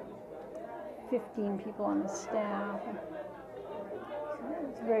about 15 people on the staff. So it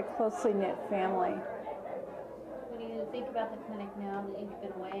was a very closely knit family. When you think about the clinic now that you've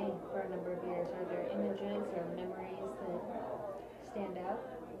been away for a number of years, are there images or memories that stand out?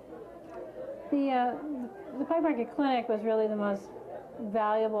 The Pike Market Clinic was really the most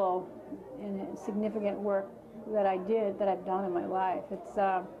valuable and significant work that I've done in my life. It's,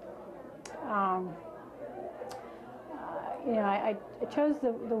 I chose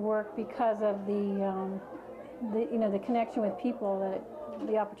the work because of the connection with people,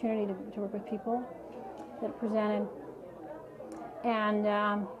 the opportunity to work with people that it presented, and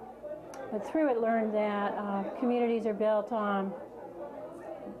but through it learned that communities are built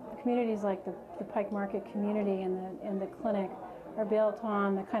communities like the Pike Market community and the clinic are built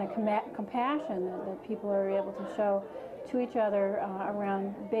on the kind of compassion that people are able to show to each other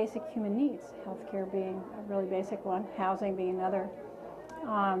around basic human needs, healthcare being a really basic one, housing being another.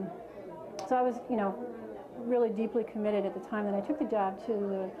 So I was, really deeply committed at the time that I took the job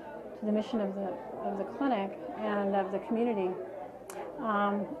to the mission of the clinic and of the community.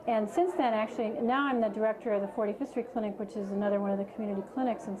 And since then, actually, now I'm the director of the 45th Street Clinic, which is another one of the community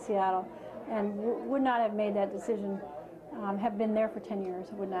clinics in Seattle, and would not have made that decision, have been there for 10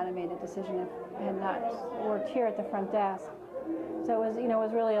 years, would not have made that decision if I had not worked here at the front desk. So it was, it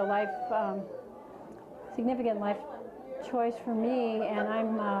was really a life, significant life choice for me, and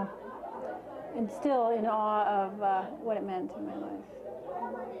I'm and still in awe of what it meant in my life.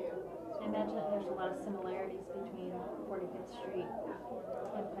 I imagine that there's a lot of similarities between 45th Street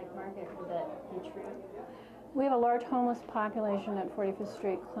and Pike Market. Would that be true? We have a large homeless population at 45th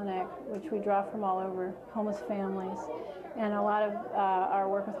Street Clinic, which we draw from all over, homeless families. And a lot of our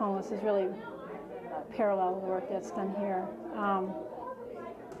work with homeless is really parallel to the work that's done here.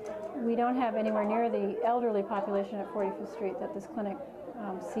 We don't have anywhere near the elderly population at 45th Street that this clinic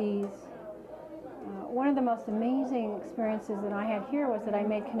sees. One of the most amazing experiences that I had here was that I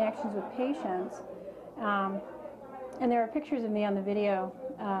made connections with patients. And there are pictures of me on the video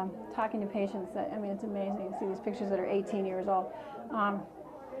talking to patients that, it's amazing to see these pictures that are 18 years old,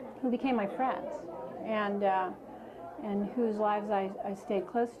 who became my friends and whose lives I stayed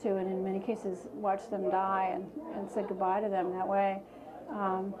close to, and in many cases watched them die and said goodbye to them that way.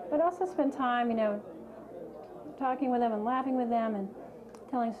 But also spent time, talking with them and laughing with them and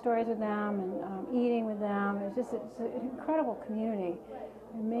telling stories with them and eating with them. It's an incredible community,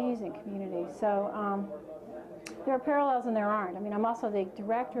 amazing community. So there are parallels and there aren't. I'm also the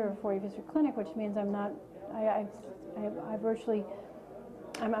director of 45th Street Clinic, which means I'm not, I'm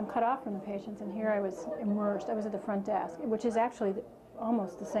cut off from the patients, and here I was immersed. I was at the front desk, which is actually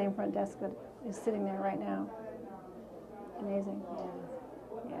almost the same front desk that is sitting there right now. Amazing.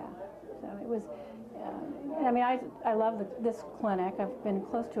 Yeah. So it was, I love this clinic. I've been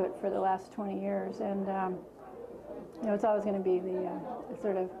close to it for the last 20 years, and it's always going to be the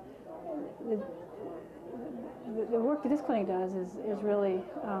sort of the work that this clinic does is really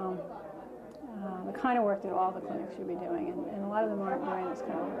the kind of work that all the clinics should be doing, and a lot of them aren't doing this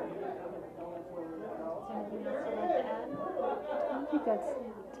kind of work. Is there anything else you'd like to add? I think that's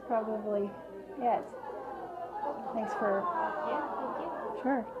probably it. Thanks for... Yeah, thank you.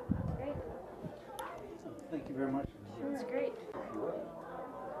 Sure. Great. Thank you very much. Sure, it's great.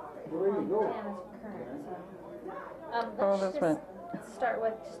 Where do you go? Jana's current, so. Let's just start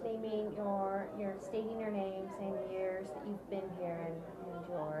with just naming stating your name, saying the years that you've been here and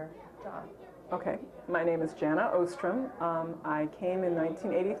your job. Okay, my name is Jana Ostrom. I came in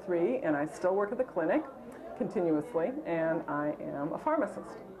 1983 and I still work at the clinic continuously, and I am a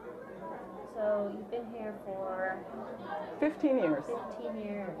pharmacist. So you've been here for 15 years. 15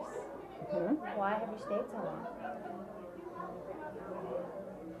 years. Mm-hmm. Why have you stayed so long?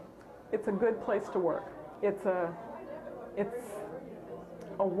 It's a good place to work. It's a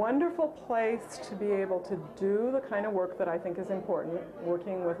wonderful place to be able to do the kind of work that I think is important,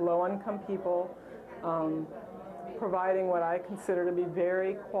 working with low-income people, providing what I consider to be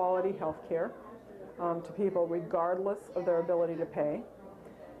very quality health care to people regardless of their ability to pay.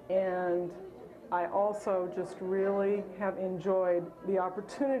 And I also just really have enjoyed the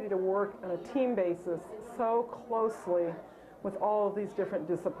opportunity to work on a team basis so closely with all of these different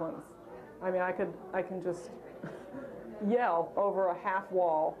disciplines. I can just yell over a half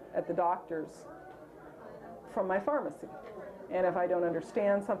wall at the doctors from my pharmacy. And if I don't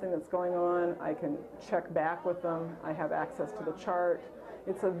understand something that's going on, I can check back with them. I have access to the chart.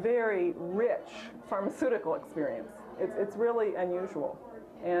 It's a very rich pharmaceutical experience. It's really unusual.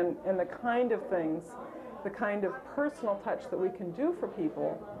 And the kind of things, the kind of personal touch that we can do for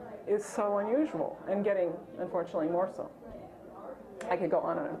people is so unusual, and getting, unfortunately, more so. I could go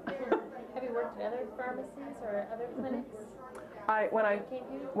on and on. Have you worked at other pharmacies or other clinics?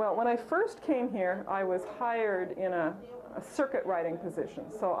 When I first came here, I was hired in a circuit riding position.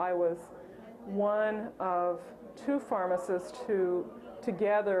 So I was one of two pharmacists who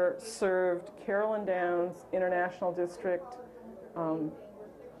together served Carolyn Downs International District,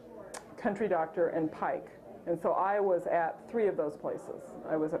 Country Doctor, and Pike. And so I was at three of those places.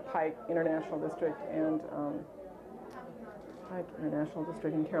 I was at Pike International District and Pike International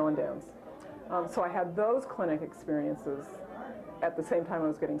District and Carolyn Downs. So I had those clinic experiences at the same time I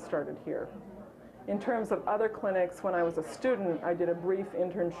was getting started here. In terms of other clinics, when I was a student, I did a brief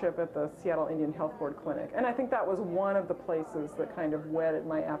internship at the Seattle Indian Health Board Clinic. And I think that was one of the places that kind of whetted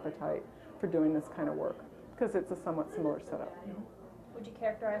my appetite for doing this kind of work. because it's a somewhat similar setup. Would you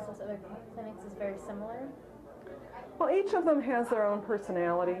characterize those other clinics as very similar? Well, each of them has their own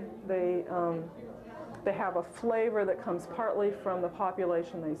personality. They have a flavor that comes partly from the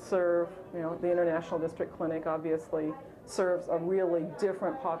population they serve. You know, the International District Clinic obviously serves a really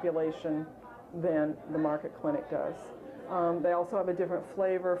different population than the Market Clinic does. They also have a different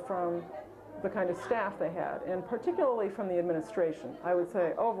flavor from the kind of staff they had, and particularly from the administration. I would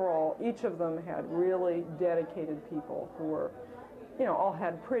say overall, each of them had really dedicated people who were, you know, all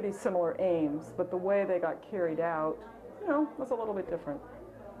had pretty similar aims, but the way they got carried out, you know, was a little bit different.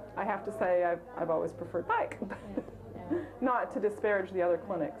 I have to say I've always preferred Pike. Not to disparage the other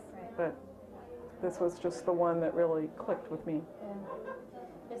clinics, but this was just the one that really clicked with me.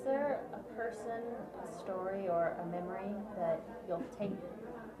 Yeah. Is there a person, a story, or a memory that you'll take,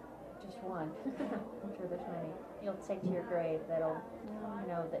 just one, I'm sure there's many, you'll take to your grave that'll, you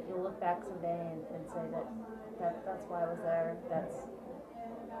know, that you'll look back someday and say that's why I was there, that's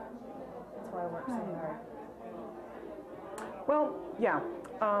why I worked so hard? Well, yeah.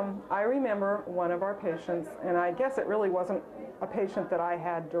 I remember one of our patients, and I guess it really wasn't a patient that I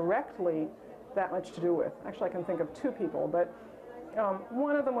had directly that much to do with. Actually, I can think of two people, but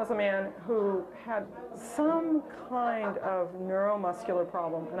one of them was a man who had some kind of neuromuscular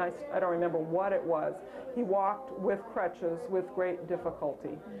problem, and I don't remember what it was. He walked with crutches with great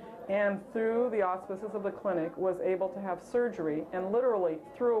difficulty, and through the auspices of the clinic was able to have surgery and literally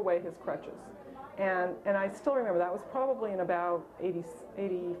threw away his crutches. And I still remember that was probably in about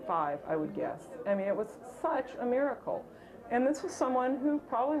 85, I would guess. I mean, it was such a miracle. And this was someone who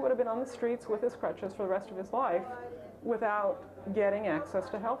probably would have been on the streets with his crutches for the rest of his life without getting access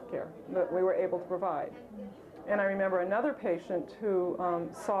to health care that we were able to provide. And I remember another patient who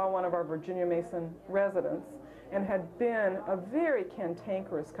saw one of our Virginia Mason residents and had been a very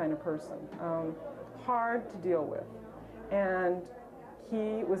cantankerous kind of person, hard to deal with. And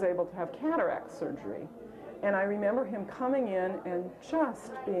he was able to have cataract surgery. And I remember him coming in and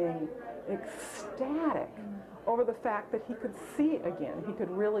just being ecstatic over the fact that he could see again. He could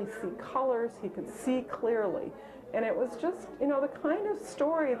really see colors, he could see clearly. And it was just, you know, the kind of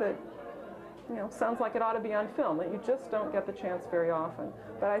story that, you know, sounds like it ought to be on film, that you just don't get the chance very often.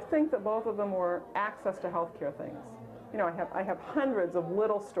 But I think that both of them were access to healthcare things. You know, I have hundreds of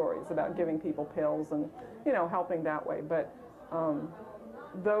little stories about giving people pills and, you know, helping that way. But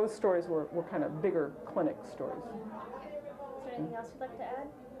those stories were kind of bigger clinic stories. Is there anything else you'd like to add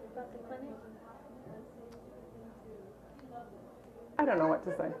about the clinic? I don't know what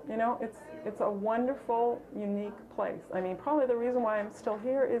to say. You know, it's a wonderful, unique place. I mean, probably the reason why I'm still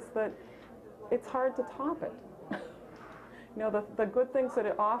here is that it's hard to top it. You know, the good things that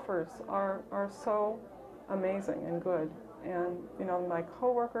it offers are so amazing and good. And, you know, my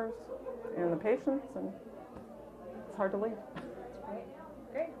coworkers and the patients, and it's hard to leave.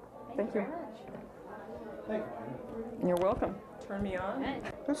 Great. Thank you very much. Thank you. You're welcome. Turn me on.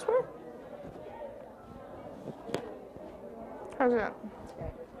 Right. This way? How's that? That's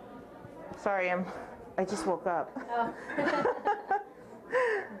great. Sorry, I just woke up. Oh.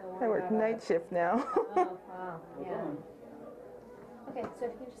 I work night shift now. Oh, wow. Yeah. Okay, so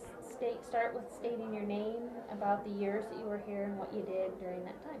if you just start with stating your name, about the years that you were here, and what you did during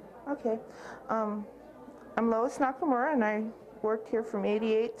that time. Okay. I'm Lois Nakamura, and I worked here from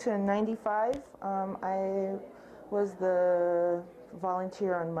 88 to 95. I was the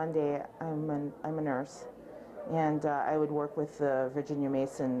volunteer on Monday. I'm a nurse, and I would work with the Virginia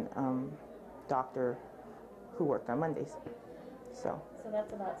Mason doctor who worked on Mondays. So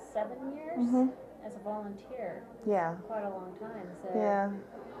that's about 7 years as a volunteer. Yeah. Quite a long time. So yeah.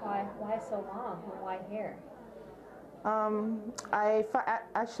 Why so long, and why here? I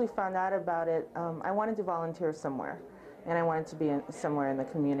actually found out about it. I wanted to volunteer somewhere, and I wanted to be somewhere in the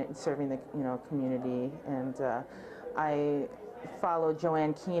community, serving the community. And I followed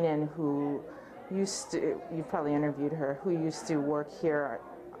Joanne Keenan, who used to, you've probably interviewed her, who used to work here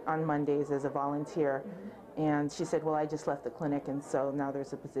on Mondays as a volunteer. And she said, well, I just left the clinic, and so now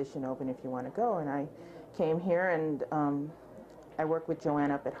there's a position open if you want to go. And I came here, and I worked with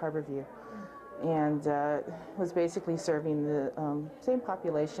Joanne up at Harborview, and was basically serving the same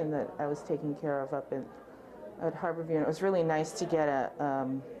population that I was taking care of up at Harborview. And it was really nice to get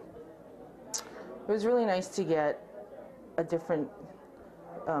a different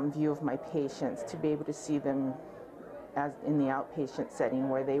view of my patients, to be able to see them as in the outpatient setting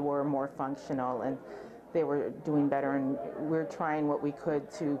where they were more functional and they were doing better, and we're trying what we could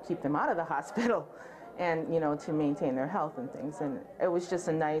to keep them out of the hospital and, to maintain their health and things. And it was just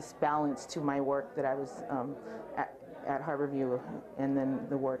a nice balance to my work that I was at Harborview and then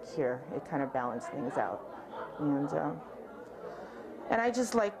the work here. It kind of balanced things out. And I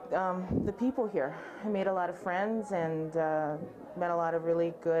just like the people here. I made a lot of friends and met a lot of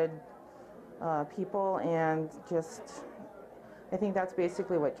really good people, and just I think that's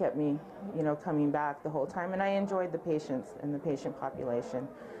basically what kept me, coming back the whole time. And I enjoyed the patients and the patient population.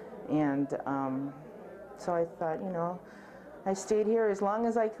 And so I thought, I stayed here as long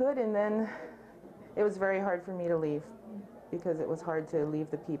as I could, and then it was very hard for me to leave because it was hard to leave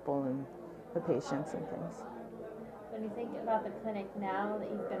the people and the patients and things. When you think about the clinic now that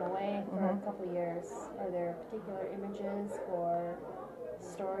you've been away for a couple of years, are there particular images or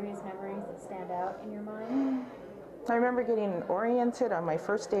stories, memories that stand out in your mind? I remember getting oriented on my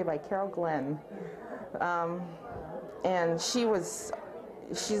first day by Carol Glenn. And she's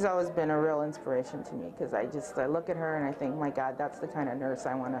always been a real inspiration to me, because I look at her and I think, my God, that's the kind of nurse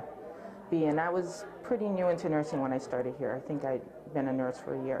I want to be. And I was pretty new into nursing when I started here. I think I'd been a nurse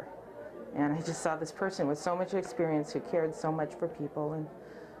for a year. And I just saw this person with so much experience who cared so much for people.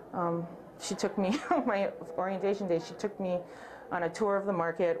 And she took me, on my orientation day, she took me on a tour of the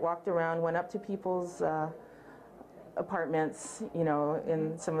market, walked around, went up to people's apartments,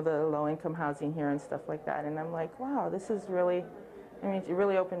 in some of the low-income housing here and stuff like that. And I'm like, wow, this is really, it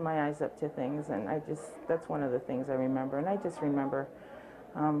really opened my eyes up to things. And that's one of the things I remember. And I just remember,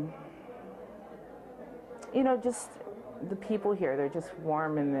 just the people here, they're just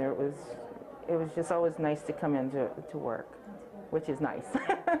warm, and it was just always nice to come in to work, which is nice.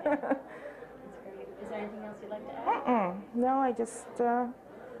 That's great. Is there anything else you'd like to add? No,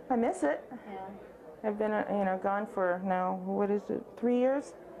 I miss it. Yeah. I've been, gone for now, 3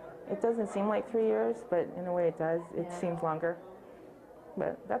 years? It doesn't seem like 3 years, but in a way it does. It seems longer.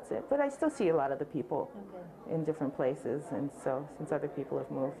 But that's it. But I still see a lot of the people in different places, and so, since other people have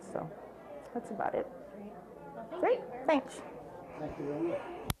moved, so that's about it. Great. Thanks. Thank you very much.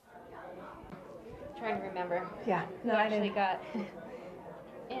 Trying to remember. Yeah. No, I actually got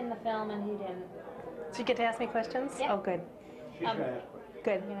in the film and he didn't. So you get to ask me questions? Yeah. Oh, good. She's going to ask questions.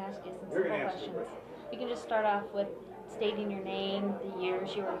 Good. I'm going to ask you some You're simple gonna ask questions. You can just start off with stating your name, the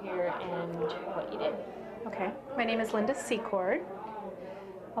years you were here, and what you did. Okay. My name is Linda Secord.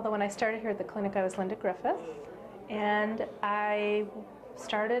 Although when I started here at the clinic, I was Linda Griffith. And I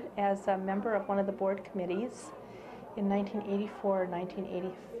started as a member of one of the board committees in 1984 or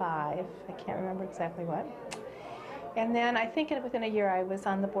 1985. I can't remember exactly what. And then I think within a year I was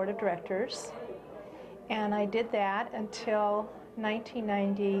on the board of directors. And I did that until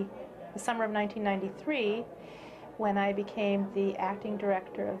the summer of 1993, when I became the acting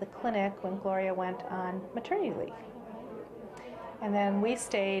director of the clinic when Gloria went on maternity leave. And then we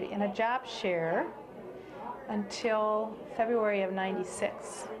stayed in a job share until February of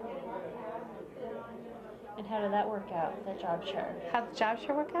 96. And how did that work out, the job share? How did the job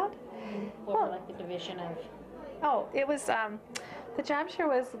share work out? What were like the division of? Oh, it was, the job share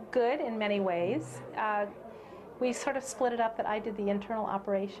was good in many ways. We sort of split it up that I did the internal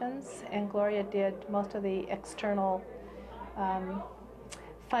operations and Gloria did most of the external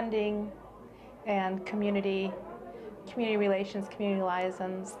funding and community relations, community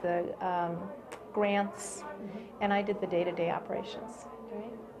liaisons, the grants, and I did the day-to-day operations.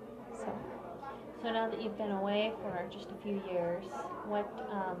 Great. So now that you've been away for just a few years, what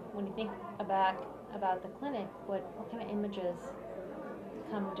when you think about the clinic, what kind of images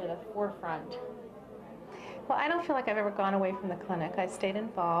come to the forefront? Well, I don't feel like I've ever gone away from the clinic. I stayed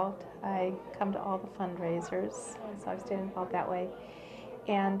involved. I come to all the fundraisers, so I've stayed involved that way.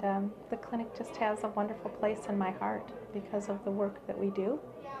 And the clinic just has a wonderful place in my heart because of the work that we do.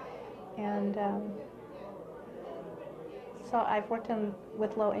 And so I've worked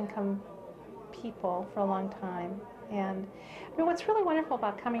with low-income people for a long time. And what's really wonderful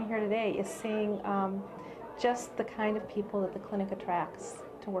about coming here today is seeing just the kind of people that the clinic attracts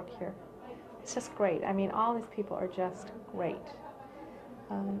to work here. It's just great. I mean, all these people are just great.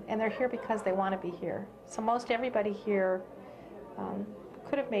 And they're here because they want to be here. So most everybody here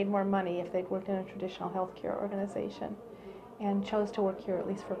could have made more money if they'd worked in a traditional healthcare organization and chose to work here at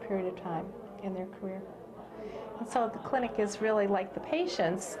least for a period of time in their career. And so the clinic is really like the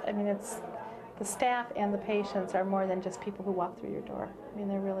patients. I mean, it's the staff and the patients are more than just people who walk through your door. I mean,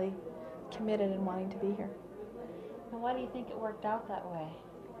 they're really committed and wanting to be here. And why do you think it worked out that way?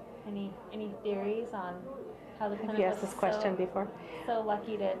 Any theories on how the clinic Have you asked this question before? So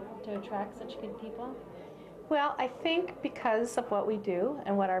lucky to attract such good people? Well, I think because of what we do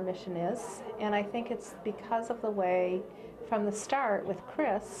and what our mission is, and I think it's because of the way, from the start with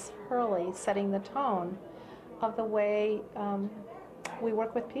Chris Hurley setting the tone of the way we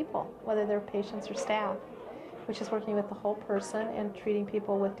work with people, whether they're patients or staff. which is working with the whole person and treating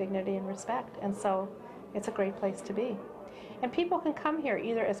people with dignity and respect. And so it's a great place to be. And people can come here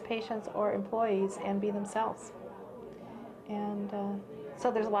either as patients or employees and be themselves. And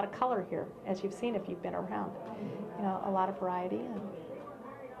so there's a lot of color here, as you've seen if you've been around. You know, a lot of variety. And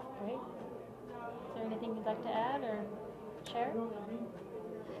Great. Is there anything you'd like to add or share?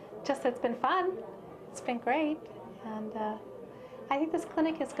 just it's been fun. It's been great. And I think this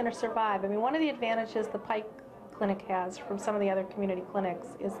clinic is going to survive. I mean, one of the advantages the Pike Clinic has from some of the other community clinics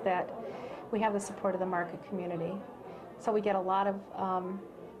is that we have the support of the market community. So we get a lot of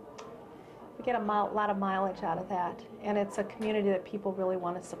lot of mileage out of that, and it's a community that people really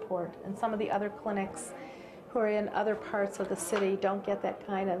want to support. And some of the other clinics who are in other parts of the city don't get that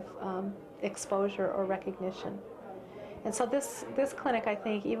kind of exposure or recognition. And so this clinic, I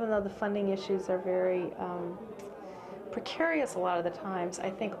think, even though the funding issues are very precarious a lot of the times,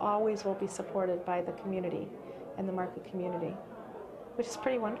 I think always will be supported by the community and the market community, which is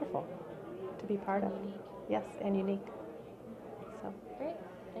pretty wonderful to be part of. Unique. Yes, and unique. So Great.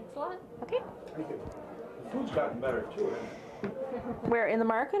 Thanks a lot. okay. Thank you. The food's gotten better too. Where, in the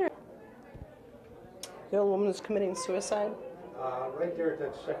market? Or? The old woman who's committing suicide? Right there at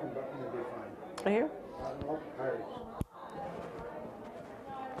that second button, you'll be fine. Right here? No, hers.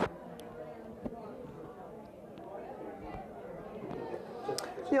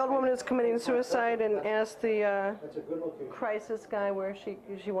 The old woman who's committing suicide and asked the That's a good location. crisis guy where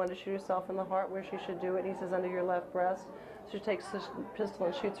she wanted to shoot herself in the heart, where she should do it. He says under your left breast. So she takes the pistol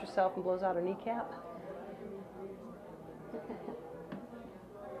and shoots herself and blows out her kneecap.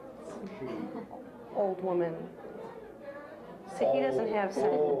 Old woman. See, he doesn't have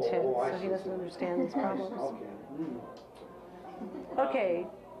sensitive tits, so he doesn't understand these problems. Okay.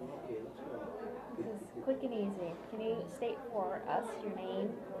 This is quick and easy. Can you state for us your name,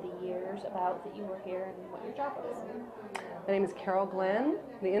 the years about that you were here, and what your job was? My name is Carol Glenn,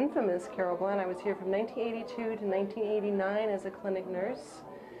 the infamous Carol Glenn. I was here from 1982 to 1989 as a clinic nurse.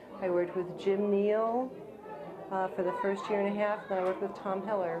 I worked with Jim Neal for the first year and a half, then I worked with Tom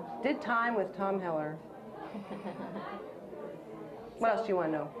Heller. Did time with Tom Heller. What else do you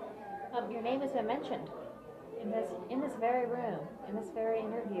want to know? Your name has been mentioned in this very room, in this very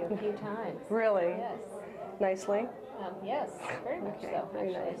interview a few times. Really? Yes. Nicely? Yes, very much Okay, so,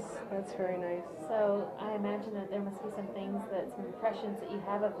 very actually. nice. That's very nice. So I imagine that there must be some things some impressions that you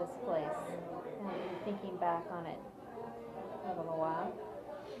have of this place, thinking back on it a little while.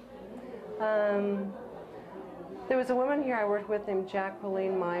 There was a woman here I worked with named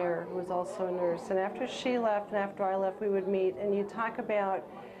Jacqueline Meyer, who was also a nurse. And after she left and after I left, we would meet. And you talk about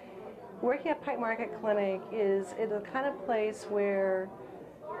working at Pike Market Clinic is the kind of place where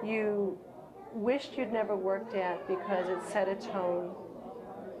you wished you'd never worked at because it set a tone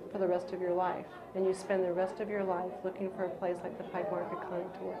for the rest of your life. And you spend the rest of your life looking for a place like the Pike Market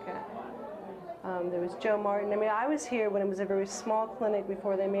Clinic to work at. There was Joe Martin. I mean, I was here when it was a very small clinic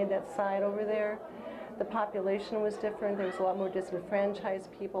before they made that side over there. The population was different. There was a lot more disenfranchised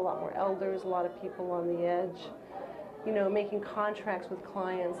people, a lot more elders, a lot of people on the edge. You know, making contracts with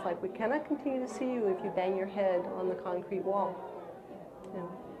clients like, we cannot continue to see you if you bang your head on the concrete wall. You know,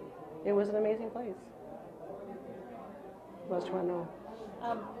 it was an amazing place. What else do you want to know?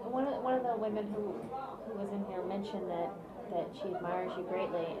 One of the women who was in here mentioned that she admires you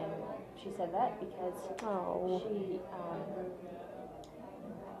greatly, and she said that because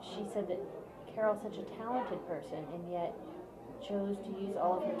she said that Carol's such a talented person, and yet chose to use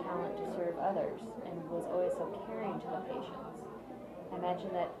all of her talent to serve others, and was always so caring to the patients. I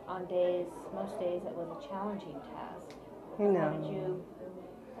imagine that on most days, it was a challenging task. No.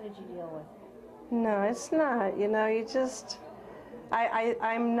 How did you deal with it? No, it's not. You know, you just...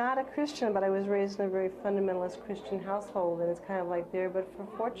 I'm not a Christian, but I was raised in a very fundamentalist Christian household, and it's kind of like there but for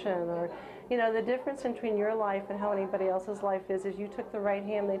fortune. Or, you know, the difference between your life and how anybody else's life is you took the right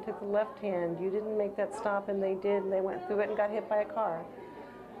hand, they took the left hand. You didn't make that stop, and they did, and they went through it and got hit by a car.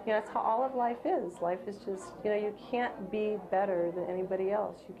 You know, that's how all of life is. Life is just, you know, you can't be better than anybody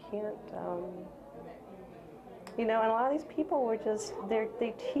else. You can't, you know, and a lot of these people were just,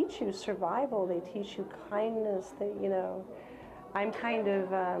 they teach you survival, they teach you kindness, you know. I'm kind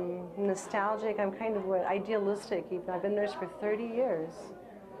of nostalgic, I'm kind of idealistic even. I've been a nurse for 30 years,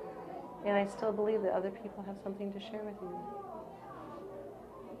 and I still believe that other people have something to share with you.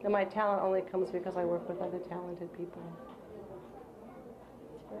 And my talent only comes because I work with other talented people.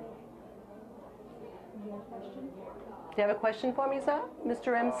 That's great. Do you have a question? Do you have a question for me, sir?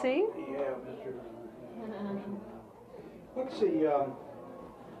 Mr. MC? Yeah, Mr. Let's see,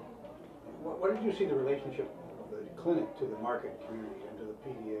 what did you see the relationship of the clinic to the market community and to the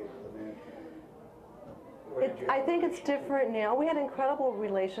PDA, to the management? I think it's different now. We had an incredible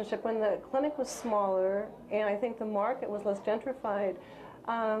relationship when the clinic was smaller, and I think the market was less gentrified.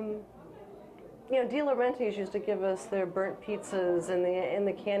 You know, De Laurentiis used to give us their burnt pizzas, and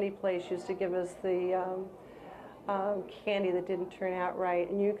the candy place used to give us the candy that didn't turn out right.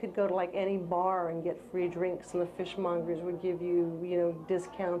 And you could go to like any bar and get free drinks, and the fishmongers would give you, you know,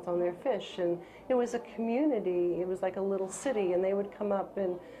 discounts on their fish. And it was a community. It was like a little city, and they would come up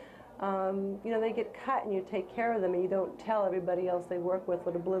and you know, they get cut, and you take care of them, and you don't tell everybody else they work with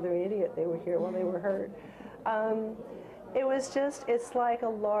what a blithering idiot they were here while they were hurt. It was just, it's like a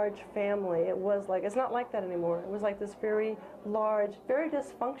large family. It was like, it's not like that anymore. It was like this very large, very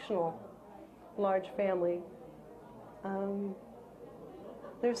dysfunctional large family.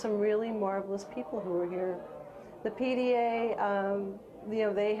 There's some really marvelous people who were here. The PDA, you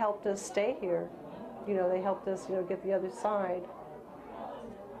know, they helped us stay here. You know, they helped us, you know, get the other side.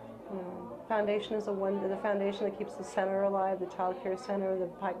 Foundation is the foundation that keeps the center alive, the child care center, the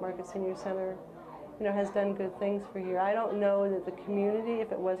Pike Market Senior Center, you know, has done good things for here. I don't know that the community,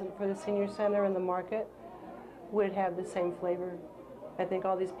 if it wasn't for the senior center and the market, would have the same flavor. I think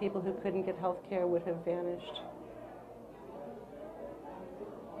all these people who couldn't get health care would have vanished.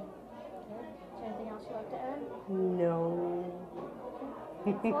 Is there anything else you'd like to add? No.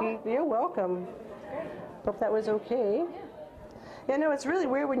 You're welcome. Hope that was okay. Yeah, no, it's really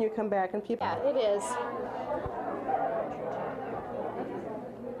weird when you come back and people... Yeah, it is.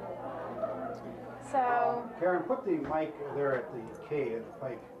 So... Karen, put the mic there at the K at the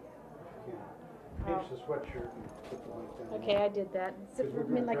Pike. Pinch the sweatshirt and put the mic down. Okay, I did that. Because we're I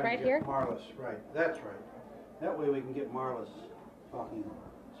mean, like right get here? Marla's, right. That's right. That way we can get Marla's talking,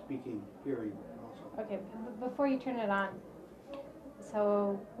 speaking, hearing also. Okay, before you turn it on,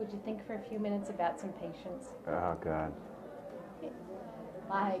 so would you think for a few minutes about some patients? Oh, God.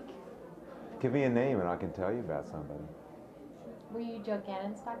 Like, Give me a name and I can tell you about somebody. were you Joe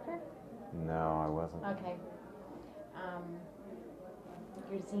Gannon's doctor? No, I wasn't. Okay.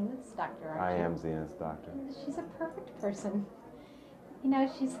 You're Zenith's doctor, aren't I you? am Zena's doctor. She's a perfect person. You know,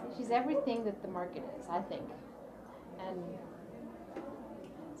 she's everything that the market is, I think. And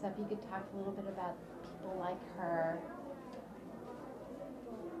so if you could talk a little bit about people like her.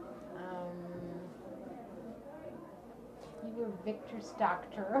 You were Victor's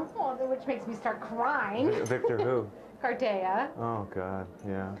doctor, which makes me start crying. Victor who? Cartea. Oh, God,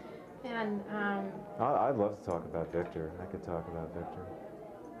 yeah. And I'd love to talk about Victor. I could talk about Victor.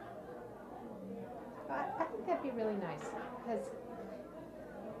 I think that'd be really nice, because,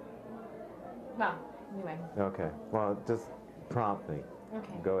 well, anyway. Okay, well, just prompt me.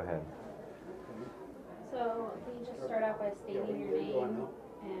 Okay. Go ahead. So, can you just start out by stating your name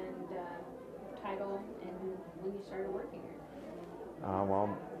and title and when you started working here?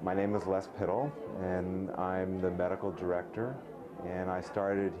 Well, my name is Les Piddle, and I'm the medical director, and I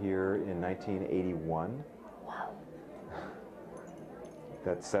started here in 1981. Wow.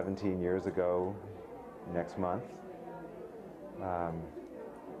 That's 17 years ago next month.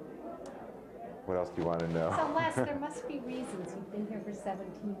 What else do you want to know? So, Les, there must be reasons you've been here for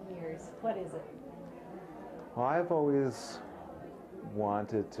 17 years. What is it? Well, I've always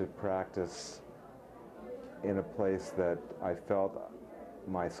wanted to practice in a place that I felt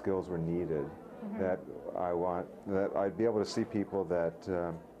my skills were needed. That I'd be able to see people that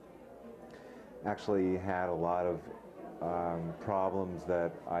actually had a lot of problems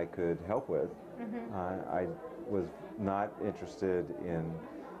that I could help with. I was not interested in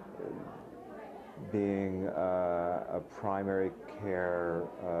being a primary care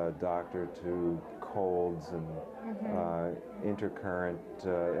doctor to colds and intercurrent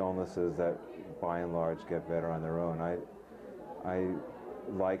illnesses that by and large get better on their own. I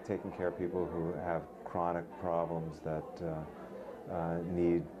like taking care of people who have chronic problems that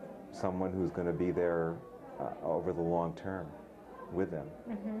need someone who's going to be there over the long term with them.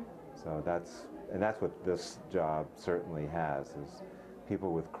 So that's what this job certainly has, is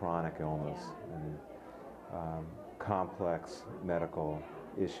people with chronic illness and complex medical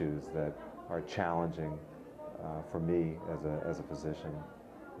issues that are challenging for me as a physician.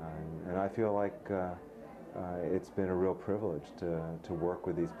 And I feel like it's been a real privilege to work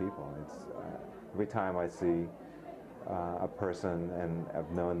with these people. It's every time I see a person, and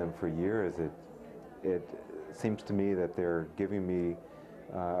I've known them for years, it seems to me that they're giving me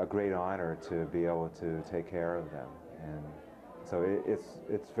a great honor to be able to take care of them. And so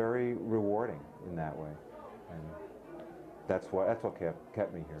it's very rewarding in that way, and that's what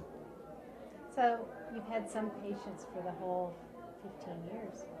kept me here. So, you've had some patients for the whole 15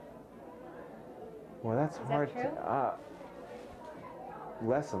 years. Well, that's hard. Is that true?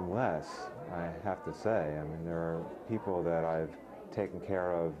 less and less, I have to say. I mean, there are people that I've taken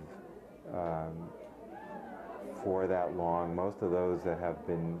care of for that long. Most of those that have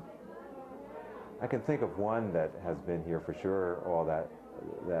been, I can think of one that has been here for sure all that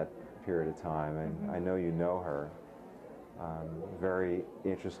period of time, and I know you know her. Very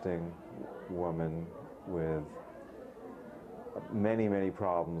interesting woman with many, many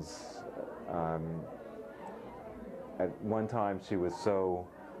problems. At one time she was so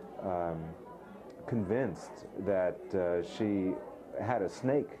convinced that she had a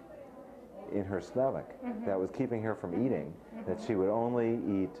snake in her stomach that was keeping her from eating, that she would only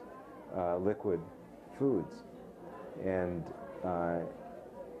eat liquid foods. And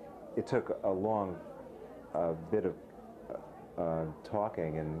it took a long bit of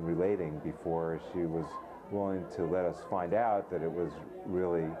talking and relating before she was willing to let us find out that it was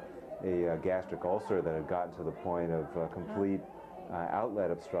really a gastric ulcer that had gotten to the point of complete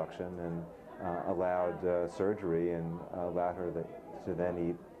outlet obstruction, and allowed surgery, and allowed her to then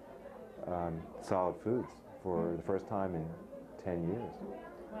eat solid foods for the first time in 10 years.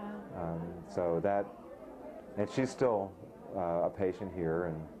 Wow. So that, and she's still a patient here,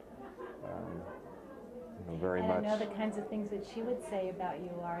 and very and much. I know the kinds of things that she would say about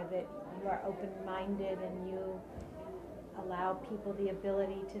you are that you are open-minded and you allow people the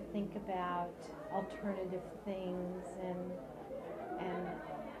ability to think about alternative things and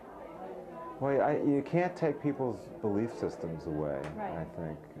Well, you can't take people's belief systems away. Right. I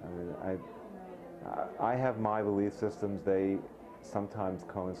think. I mean, I have my belief systems. They sometimes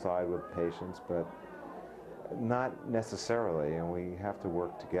coincide with patients, but not necessarily. And we have to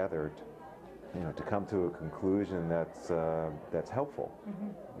work together to come to a conclusion that's helpful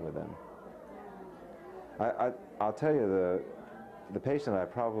with them. I'll tell you, the patient I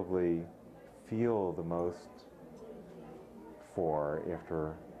probably feel the most for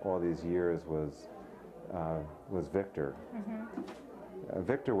after all these years was Victor.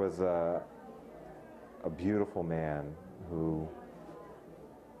 Victor was a beautiful man who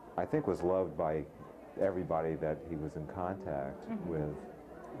I think was loved by everybody that he was in contact with,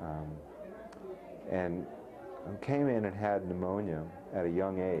 and came in and had pneumonia at a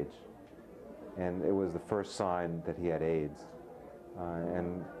young age, and it was the first sign that he had AIDS.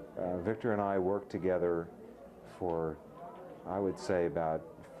 And Victor and I worked together for, I would say, about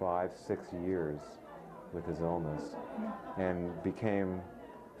 5-6 years with his illness, and became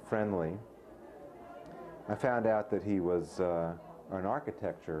friendly. I found out that he was an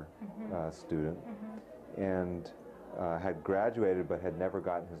architecture student, and had graduated but had never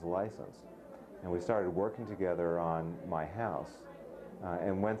gotten his license. And we started working together on my house,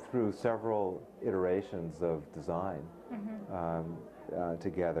 and went through several iterations of design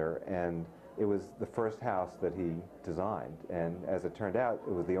together. And it was the first house that he designed, and as it turned out,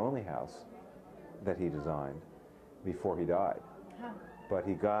 it was the only house that he designed before he died. But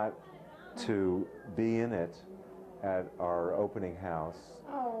he got to be in it at our opening house,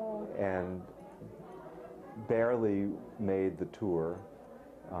 and barely made the tour.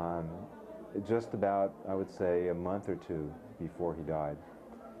 Just about, I would say, a month or two before he died.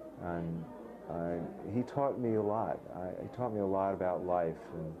 And he taught me a lot. He taught me a lot about life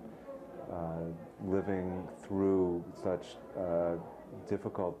and living through such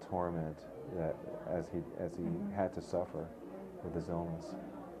difficult torment that as he had to suffer with his illness.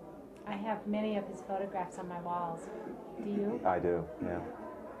 I have many of his photographs on my walls. Do you? I do, yeah.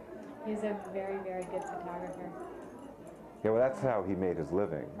 He's a very, very good photographer. Yeah, well, that's how he made his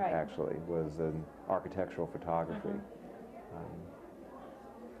living, Right. actually, was in architectural photography.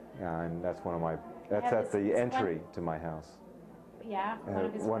 And that's one of my, that's at the entry to my house. Yeah,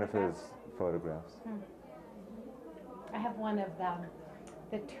 one of his photographs. I have one of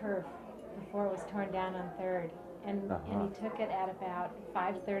the turf before it was torn down on 3rd. And he took it at about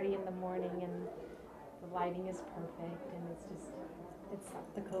 5:30 in the morning, and the lighting is perfect, and it's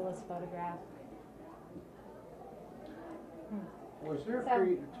the coolest photograph. Was there a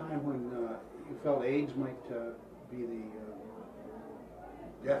period of time when you felt AIDS might be the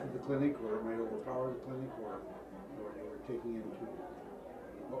death of the clinic, or it might overpower the clinic, or they were taking into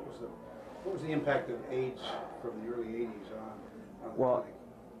what was the impact of AIDS from the early '80s on the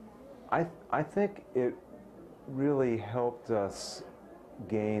clinic? I think it really helped us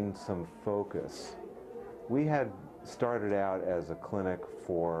gain some focus. We had started out as a clinic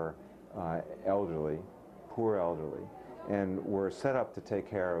for elderly, poor elderly, and were set up to take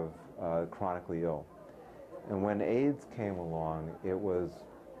care of chronically ill. And when AIDS came along, it was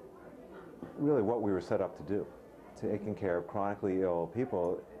really what we were set up to do, taking care of chronically ill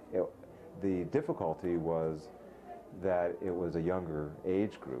people. The difficulty was that it was a younger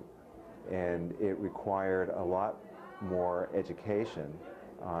age group, and it required a lot more education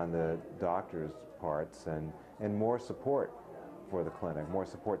on the doctors' parts and more support for the clinic, more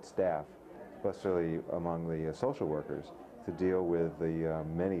support staff, especially among the social workers, to deal with the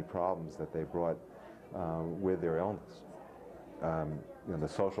many problems that they brought with their illness. You know, the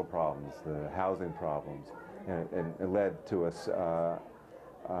social problems, the housing problems, and it led to us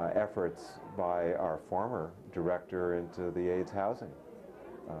efforts by our former director into the AIDS housing,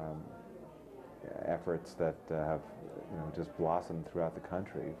 efforts that have just blossomed throughout the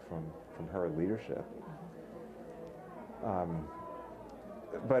country from her leadership.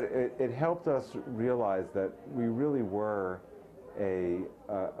 But it helped us realize that we really were a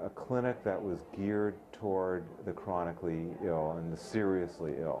clinic that was geared toward the chronically ill and the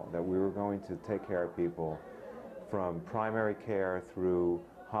seriously ill, that we were going to take care of people from primary care through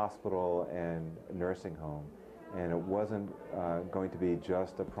hospital and nursing home. And it wasn't going to be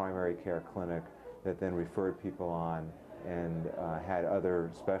just a primary care clinic that then referred people on and had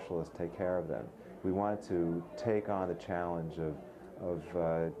other specialists take care of them. We wanted to take on the challenge of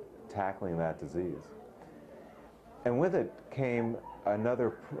tackling that disease. And with it came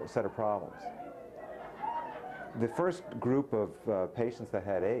another set of problems. The first group of patients that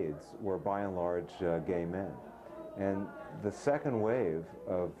had AIDS were by and large gay men. And the second wave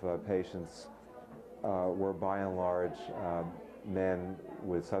of patients were by and large men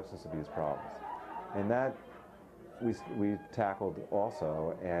with substance abuse problems. And that we tackled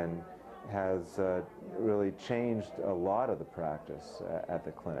also, and has really changed a lot of the practice at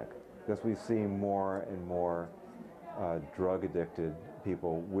the clinic, because we see more and more drug-addicted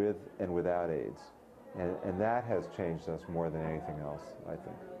people with and without AIDS. And that has changed us more than anything else, I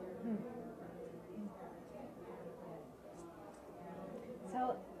think.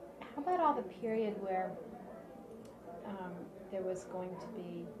 So how about all the period where there was going to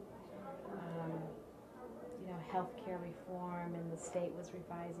be healthcare reform, and the state was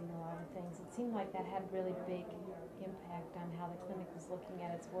revising a lot of things? It seemed like that had really big impact on how the clinic was looking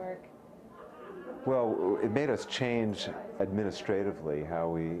at its work. Well, it made us change administratively how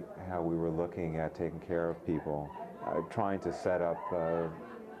we were looking at taking care of people, trying to set up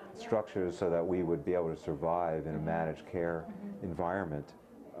structures so that we would be able to survive in a managed care environment,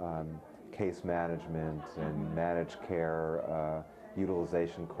 case management and managed care,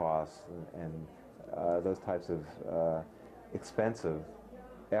 utilization costs, and those types of expensive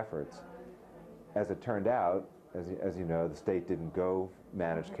efforts. As it turned out, as you know, the state didn't go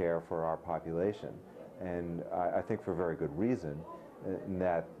managed care for our population, and I think for very good reason, in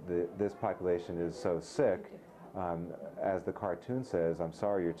that this population is so sick. As the cartoon says, "I'm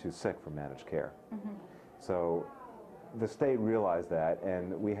sorry you're too sick for managed care." So the state realized that,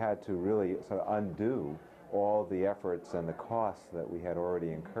 and we had to really sort of undo all the efforts and the costs that we had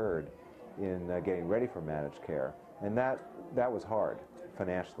already incurred in getting ready for managed care. And that was hard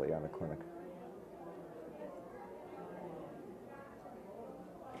financially on the clinic.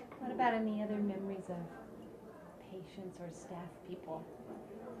 What about any other memories of patients or staff people?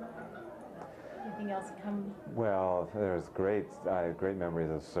 Anything else come? Well, there's great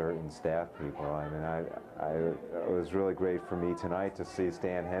memories of certain staff people. I mean, it was really great for me tonight to see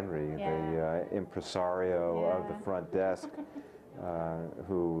Stan Henry, the impresario of the front desk,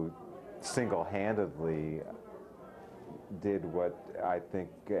 who single-handedly did what I think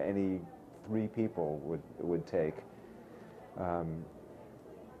any 3 people would take.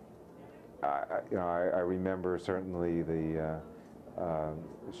 I remember certainly the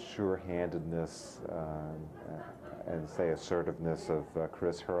sure-handedness and say assertiveness of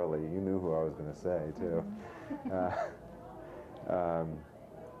Chris Hurley. You knew who I was going to say too.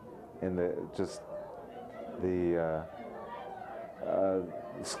 And the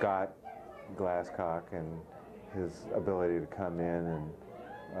Scott Glasscock and his ability to come in and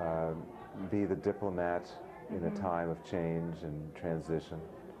be the diplomat in a time of change and transition.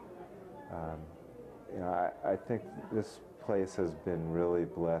 I think this place has been really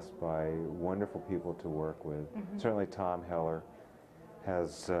blessed by wonderful people to work with. Certainly Tom Heller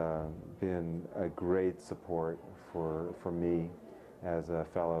has been a great support for me as a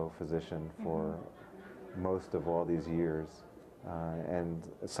fellow physician for most of all these years,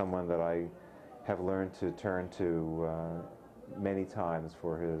 and someone that I have learned to turn to many times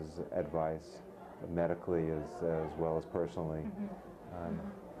for his advice, medically as well as personally.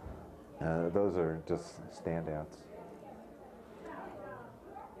 Those are just standouts.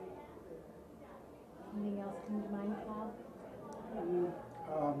 Anything else come to mind, Paul?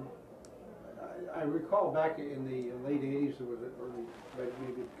 I recall back in the late 80s, or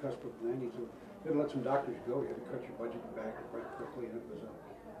maybe the cusp of the 90s, they had to let some doctors go. You had to cut your budget back quite quickly, and it was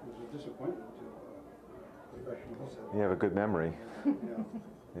a disappointment to professionals. You have a good memory.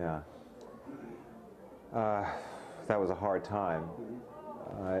 Yeah. Yeah. That was a hard time.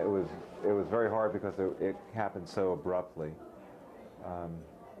 It was very hard because it happened so abruptly.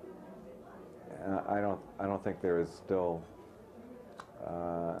 And I don't think there is still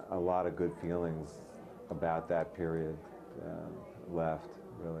a lot of good feelings about that period left,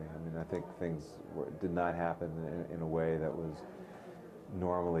 really. I mean, I think things did not happen in a way that was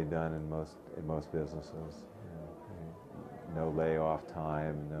normally done in most businesses. No layoff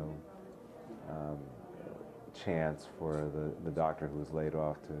time, no chance for the doctor who was laid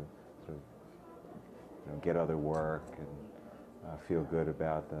off to sort of get other work and feel good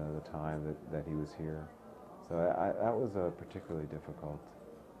about the time that he was here. So that was a particularly difficult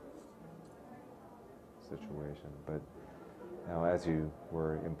situation. But as you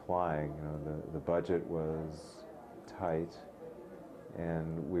were implying, the budget was tight,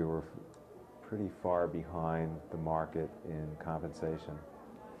 and we were pretty far behind the market in compensation.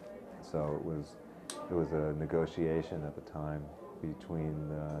 So it was a negotiation at the time between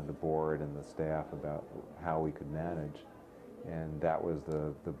the board and the staff about how we could manage. And that was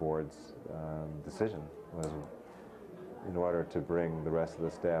the board's decision, was in order to bring the rest of the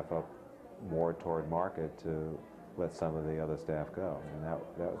staff up more toward market, to let some of the other staff go. And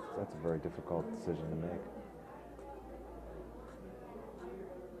that's a very difficult decision to make.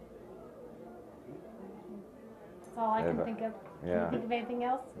 That's all I can think of. Yeah. Can you think of anything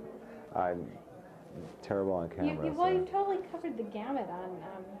else? I'm terrible on camera. You've totally covered the gamut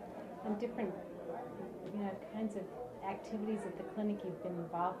on different kinds of activities at the clinic you've been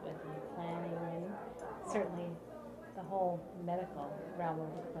involved with, and planning, and certainly the whole medical realm of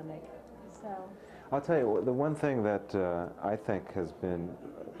the clinic. So I'll tell you, the one thing that I think has been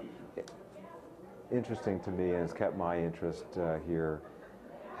interesting to me and has kept my interest here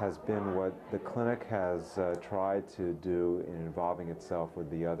has been what the clinic has tried to do in involving itself with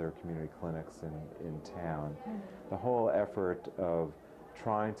the other community clinics in town. The whole effort of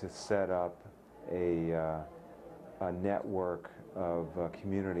trying to set up a network of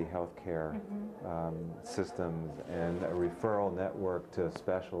community health care systems and a referral network to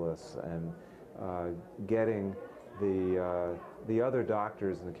specialists, and getting the other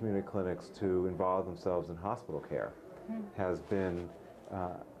doctors in the community clinics to involve themselves in hospital care has been,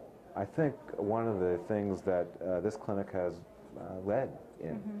 I think, one of the things that this clinic has led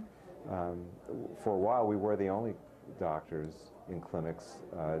in. For a while, we were the only doctors in clinics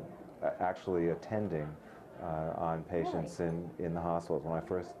actually attending on patients in the hospitals when I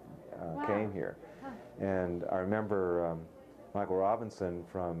first came here. And I remember Michael Robinson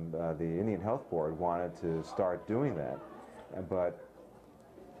from the Indian Health Board wanted to start doing that, but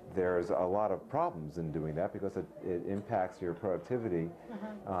there's a lot of problems in doing that because it impacts your productivity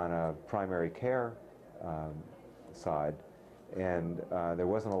on a primary care side, and there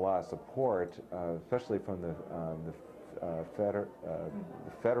wasn't a lot of support, especially from the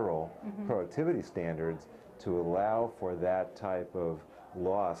federal productivity standards, to allow for that type of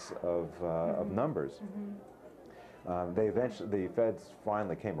loss of numbers. The feds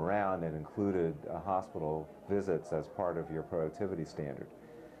finally came around and included hospital visits as part of your productivity standard.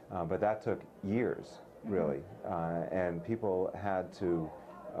 But that took years, really, and people had to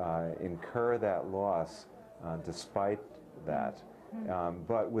incur that loss despite that.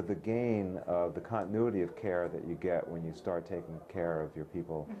 But with the gain of the continuity of care that you get when you start taking care of your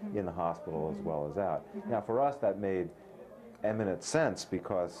people in the hospital as well as out. Now, for us, that made eminent sense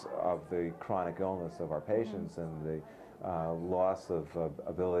because of the chronic illness of our patients and the loss of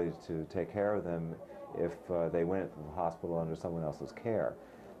ability to take care of them if they went to the hospital under someone else's care.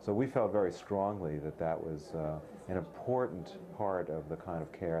 So we felt very strongly that that was an important part of the kind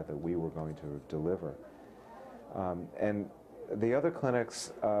of care that we were going to deliver. And the other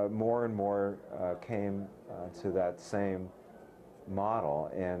clinics more and more came to that same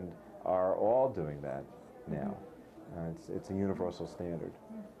model and are all doing that now. It's a universal standard.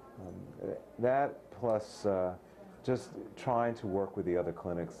 That plus just trying to work with the other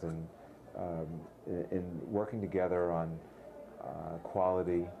clinics and in working together on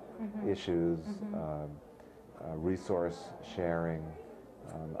quality issues, resource sharing,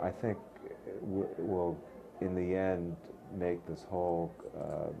 I think will, in the end, make this whole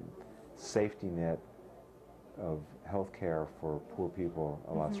safety net of health care for poor people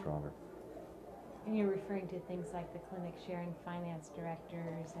a lot stronger. And you're referring to things like the clinic sharing finance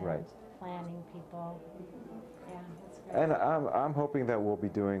directors and planning people. Yeah, that's And I'm hoping that we'll be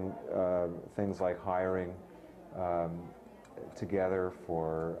doing things like hiring together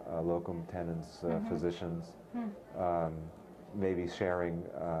for locum tenens physicians, maybe sharing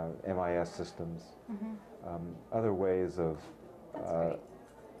MIS systems, other ways of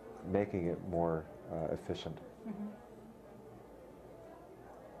making it more efficient. Is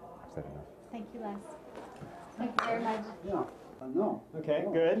that enough? Thank you, Les. Thank you very much. Yeah, no. Okay,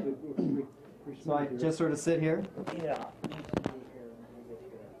 good. So I just sort of sit here? Yeah.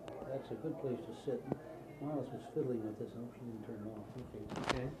 That's a good place to sit. Marlis was fiddling with this, I hope she didn't turn it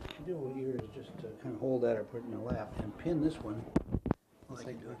off. Okay. What you do here is just kind of hold that or put it in your lap and pin this one. Like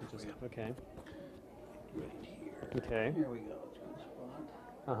I can just, okay. Right here. Okay. Here we go. It's a good spot.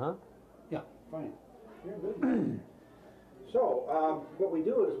 Uh-huh. Yeah, fine. You're good. So, what we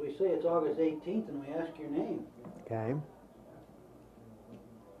do is we say it's August 18th and we ask your name. Okay.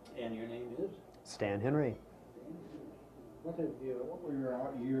 And your name is? Stan Henry. What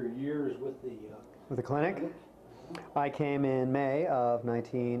were your years with the With the clinic? I came in May of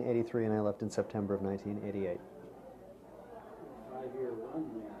 1983 and I left in September of 1988. 5-year run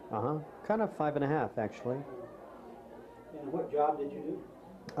there? Uh-huh. Kind of 5.5, actually. And what job did you do?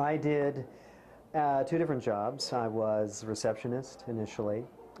 I did 2 different jobs. I was receptionist initially,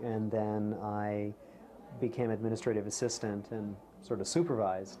 and then I became administrative assistant and sort of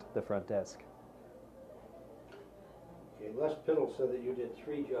supervised the front desk. Okay, Les Piddle said that you did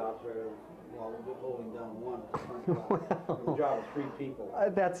 3 jobs rather than while holding down one front job. It was a job of 3 people.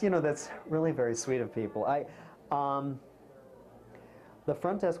 That's really very sweet of people. The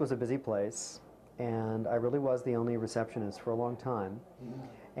front desk was a busy place, and I really was the only receptionist for a long time.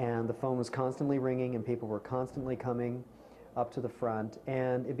 And the phone was constantly ringing, and people were constantly coming up to the front,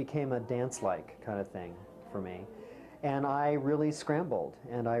 and it became a dance-like kind of thing for me. And I really scrambled,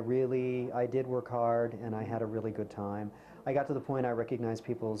 and I did work hard, and I had a really good time. I got to the point I recognized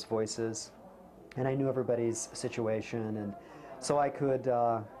people's voices, and I knew everybody's situation, and so I could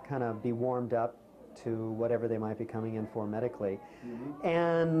kind of be warmed up to whatever they might be coming in for medically.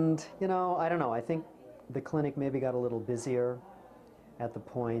 And, I don't know, I think the clinic maybe got a little busier at the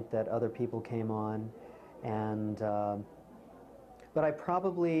point that other people came on, and but I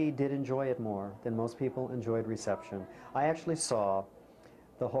probably did enjoy it more than most people enjoyed reception. I actually saw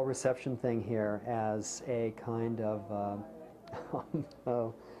the whole reception thing here as a kind of,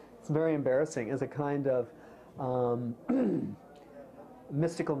 it's very embarrassing, as a kind of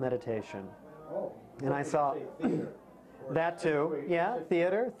mystical meditation. Oh, and I saw that too. Yeah,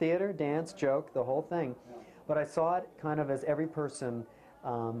 theater, dance, joke, the whole thing. But I saw it kind of as every person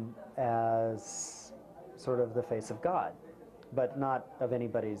as sort of the face of God, but not of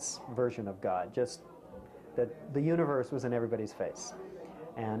anybody's version of God, just that the universe was in everybody's face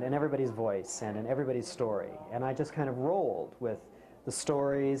and in everybody's voice and in everybody's story. And I just kind of rolled with the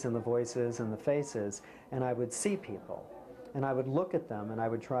stories and the voices and the faces, and I would see people and I would look at them and I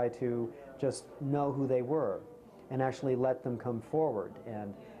would try to just know who they were and actually let them come forward.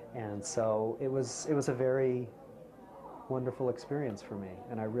 And so it was a very wonderful experience for me,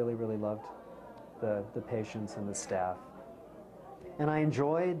 and I really, really loved the patients and the staff. And I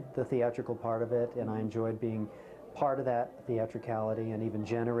enjoyed the theatrical part of it, and I enjoyed being part of that theatricality and even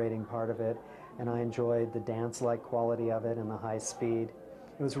generating part of it, and I enjoyed the dance-like quality of it and the high speed.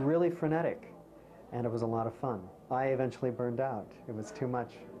 It was really frenetic, and it was a lot of fun. I eventually burned out. It was too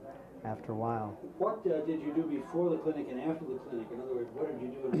much after a while. What did you do before the clinic and after the clinic? In other words, what did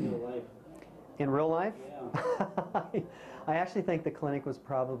you do in real life? In real life? Yeah. I actually think the clinic was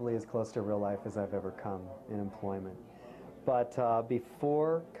probably as close to real life as I've ever come in employment. But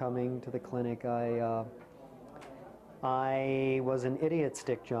before coming to the clinic, I was an idiot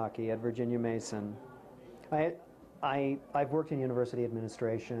stick jockey at Virginia Mason. I've worked in university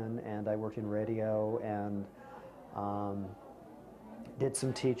administration, and I worked in radio, and did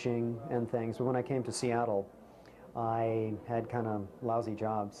some teaching and things. But when I came to Seattle, I had kind of lousy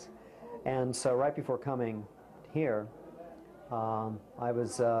jobs. And so right before coming here, I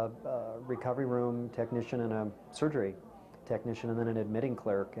was a recovery room technician and a surgery technician, and then an admitting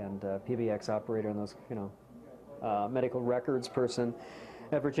clerk and a PBX operator and those, medical records person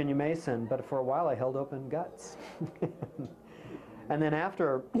at Virginia Mason. But for a while, I held open guts. And then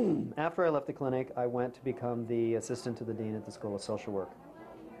after I left the clinic, I went to become the assistant to the dean at the School of Social Work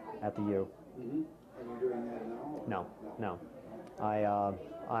at the U. Are you doing that now? No.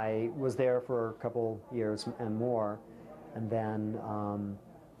 I was there for a couple years and more, and then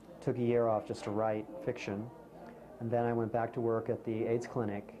took a year off just to write fiction. And then I went back to work at the AIDS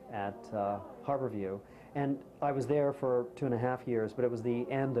clinic at Harborview. And I was there for 2.5 years, but it was the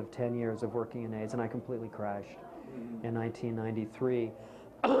end of 10 years of working in AIDS, and I completely crashed. in 1993,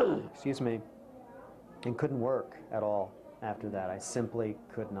 excuse me, and couldn't work at all after that. I simply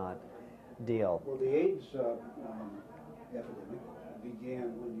could not deal. Well, the AIDS epidemic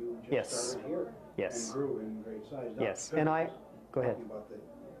began when you just started here. Yes. And grew in great size. Yes. And I, go ahead. Talking about the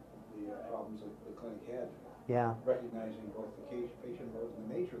problems that the clinic had. Yeah. Recognizing both the patient load and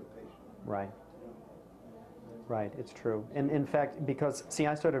the nature of the patient. Right. Right, it's true. And in fact, because, see,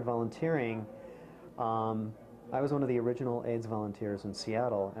 I started volunteering, I was one of the original AIDS volunteers in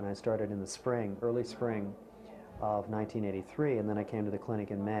Seattle, and I started in the spring, early spring of 1983, and then I came to the clinic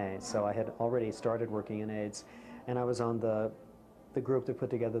in May. So I had already started working in AIDS, and I was on the group that put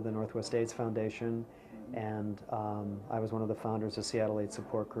together the Northwest AIDS Foundation, and I was one of the founders of Seattle AIDS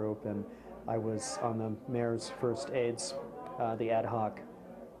Support Group, and I was on the mayor's first AIDS, the ad hoc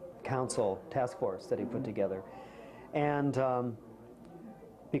council task force that he put together. And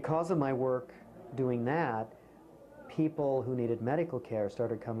because of my work doing that, people who needed medical care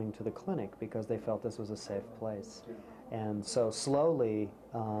started coming to the clinic because they felt this was a safe place. And so slowly,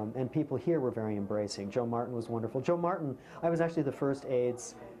 and people here were very embracing. Joe Martin was wonderful. Joe Martin, I was actually the first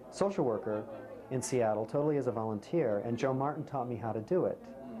AIDS social worker in Seattle, totally as a volunteer, and Joe Martin taught me how to do it.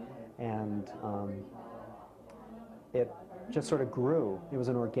 And it just sort of grew. It was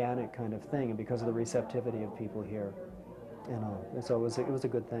an organic kind of thing, and because of the receptivity of people here, you know, and so it was a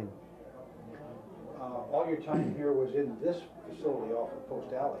good thing. All your time here was in this facility off of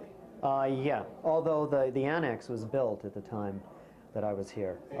Post Alley. Yeah, although the annex was built at the time that I was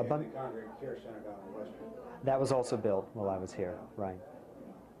here. And the Congregate Care Center down in Western. That was also built while I was here, right.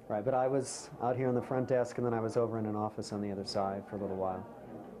 Right, but I was out here on the front desk, and then I was over in an office on the other side for a little while.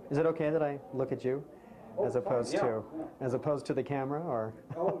 Is it okay that I look at you? As opposed to, as opposed to the camera, or?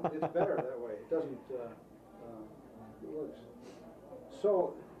 Oh, it's better that way. It doesn't, it works.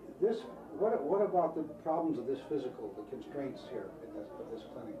 So, what about the problems of this physical, the constraints here of this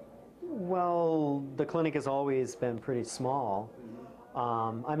clinic? Well, the clinic has always been pretty small.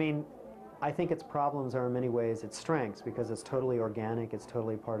 I mean, I think its problems are in many ways its strengths, because it's totally organic, it's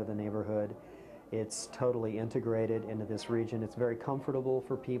totally part of the neighborhood, it's totally integrated into this region, it's very comfortable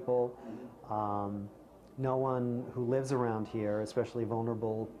for people. No one who lives around here, especially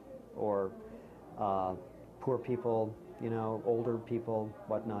vulnerable or poor people, you know, older people,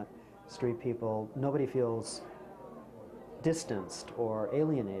 whatnot, street people, nobody feels distanced or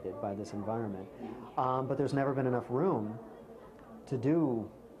alienated by this environment. But there's never been enough room to do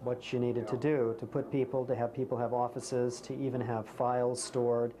what you needed to do, to put people, to have people have offices, to even have files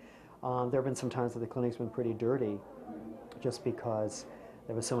stored. There have been some times that the clinic's been pretty dirty just because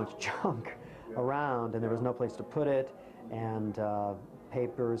there was so much junk around and there was no place to put it, and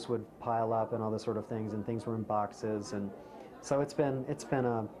papers would pile up and all this sort of things, and things were in boxes, and so it's been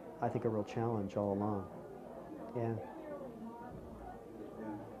I think a real challenge all along. Yeah.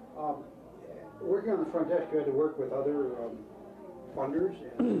 Working on the front desk, you had to work with other funders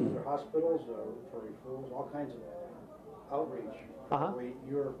and other hospitals for referrals, all kinds of outreach. Probably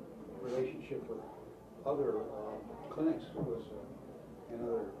your relationship with other clinics was in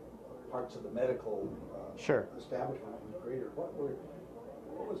other parts of the medical establishment was greater. What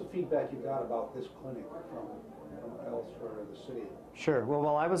was the feedback you got about this clinic from elsewhere in the city? Sure. Well,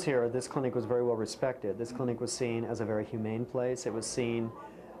 while I was here, this clinic was very well respected. This clinic was seen as a very humane place. It was seen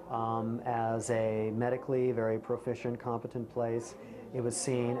as a medically very proficient, competent place. It was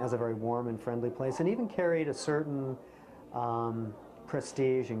seen as a very warm and friendly place, and even carried a certain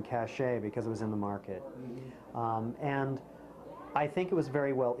prestige and cachet because it was in the market. And I think it was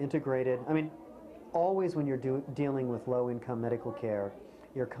very well integrated. I mean, always when you're dealing with low-income medical care,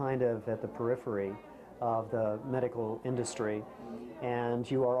 you're kind of at the periphery of the medical industry, and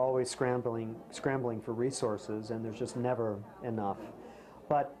you are always scrambling for resources, and there's just never enough.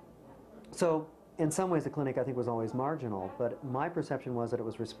 But so in some ways the clinic, I think, was always marginal, but my perception was that it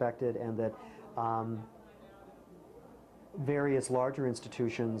was respected, and that various larger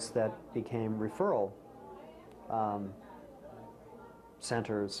institutions that became referral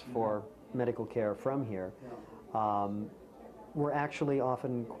centers for medical care from here were actually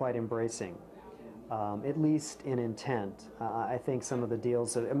often quite embracing, at least in intent. I think some of the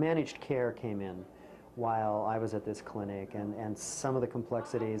deals, managed care came in while I was at this clinic, and some of the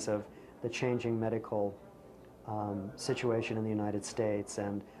complexities of the changing medical situation in the United States,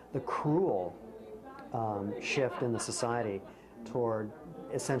 and the cruel shift in the society toward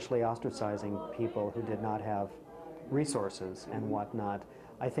essentially ostracizing people who did not have resources and whatnot,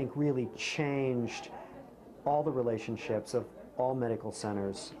 I think really changed all the relationships of all medical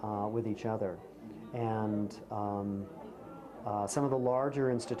centers with each other. And Some of the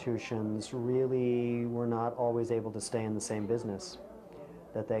larger institutions really were not always able to stay in the same business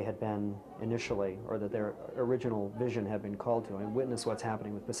that they had been initially, or that their original vision had been called to. And witness what's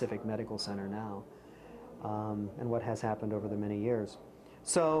happening with Pacific Medical Center now, and what has happened over the many years.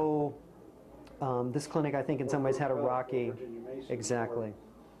 So this clinic, I think, in some ways had a rocky, exactly,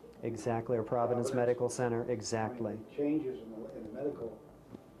 or Providence Medical Center, exactly. Changes in the medical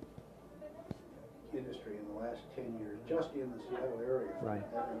industry in the last 10 years, just in the Seattle area. Right.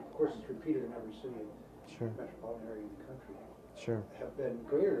 And of course, it's repeated in every city, Sure. metropolitan area in the country. Sure. Have been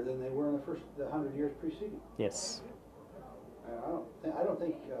greater than they were in the 100 years preceding. Yes. I don't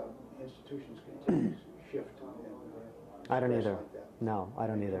think institutions continue to shift. I don't either. Like that. No, I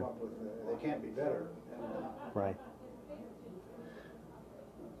don't They either. come up with, they can't be better. And, Right.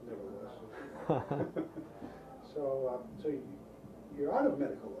 nevertheless. So you're out of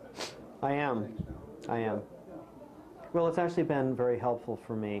medical left. I am. I am. Well, it's actually been very helpful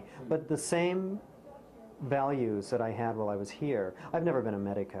for me. But the same values that I had while I was here, I've never been a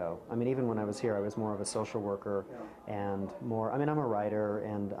medico. I mean, even when I was here, I was more of a social worker and more, I mean, I'm a writer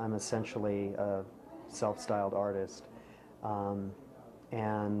and I'm essentially a self-styled artist.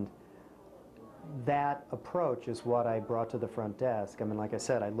 And that approach is what I brought to the front desk. I mean, like I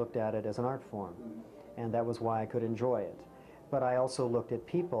said, I looked at it as an art form, and that was why I could enjoy it. But I also looked at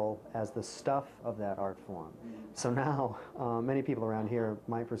people as the stuff of that art form. So now, many people around here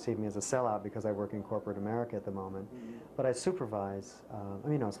might perceive me as a sellout because I work in corporate America at the moment. But I supervise, I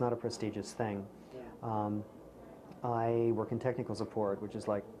mean, no, it's not a prestigious thing. I work in technical support, which is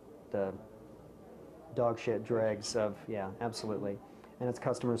like the dog shit dregs of, yeah, absolutely. And it's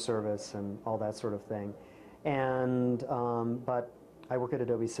customer service and all that sort of thing. And, but I work at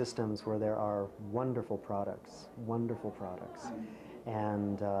Adobe Systems where there are wonderful products,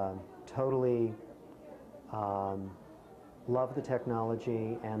 and totally love the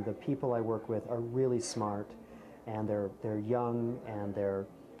technology, and the people I work with are really smart, and they're young, and they're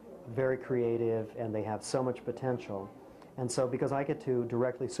very creative, and they have so much potential. And so because I get to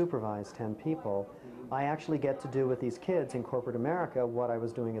directly supervise 10 people, I actually get to do with these kids in corporate America what I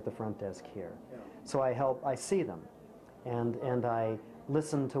was doing at the front desk here. So I see them, and I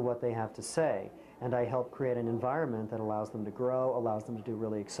listen to what they have to say, and I help create an environment that allows them to grow, allows them to do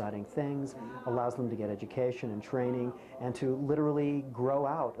really exciting things, allows them to get education and training, and to literally grow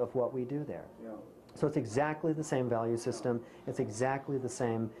out of what we do there. So it's exactly the same value system, it's exactly the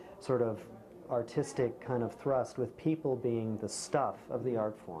same sort of artistic kind of thrust, with people being the stuff of the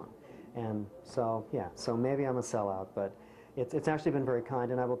art form. And so, yeah, so maybe I'm a sellout, but it's actually been very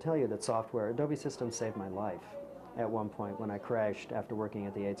kind, and I will tell you that software, Adobe Systems saved my life at one point when I crashed after working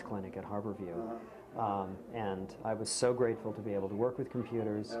at the AIDS clinic at Harborview. And I was so grateful to be able to work with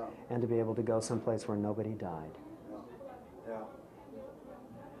computers and to be able to go someplace where nobody died.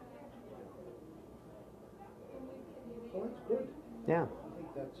 Well, that's good. Yeah. I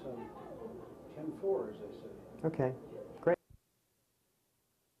think that's 10-4, as they say. Okay.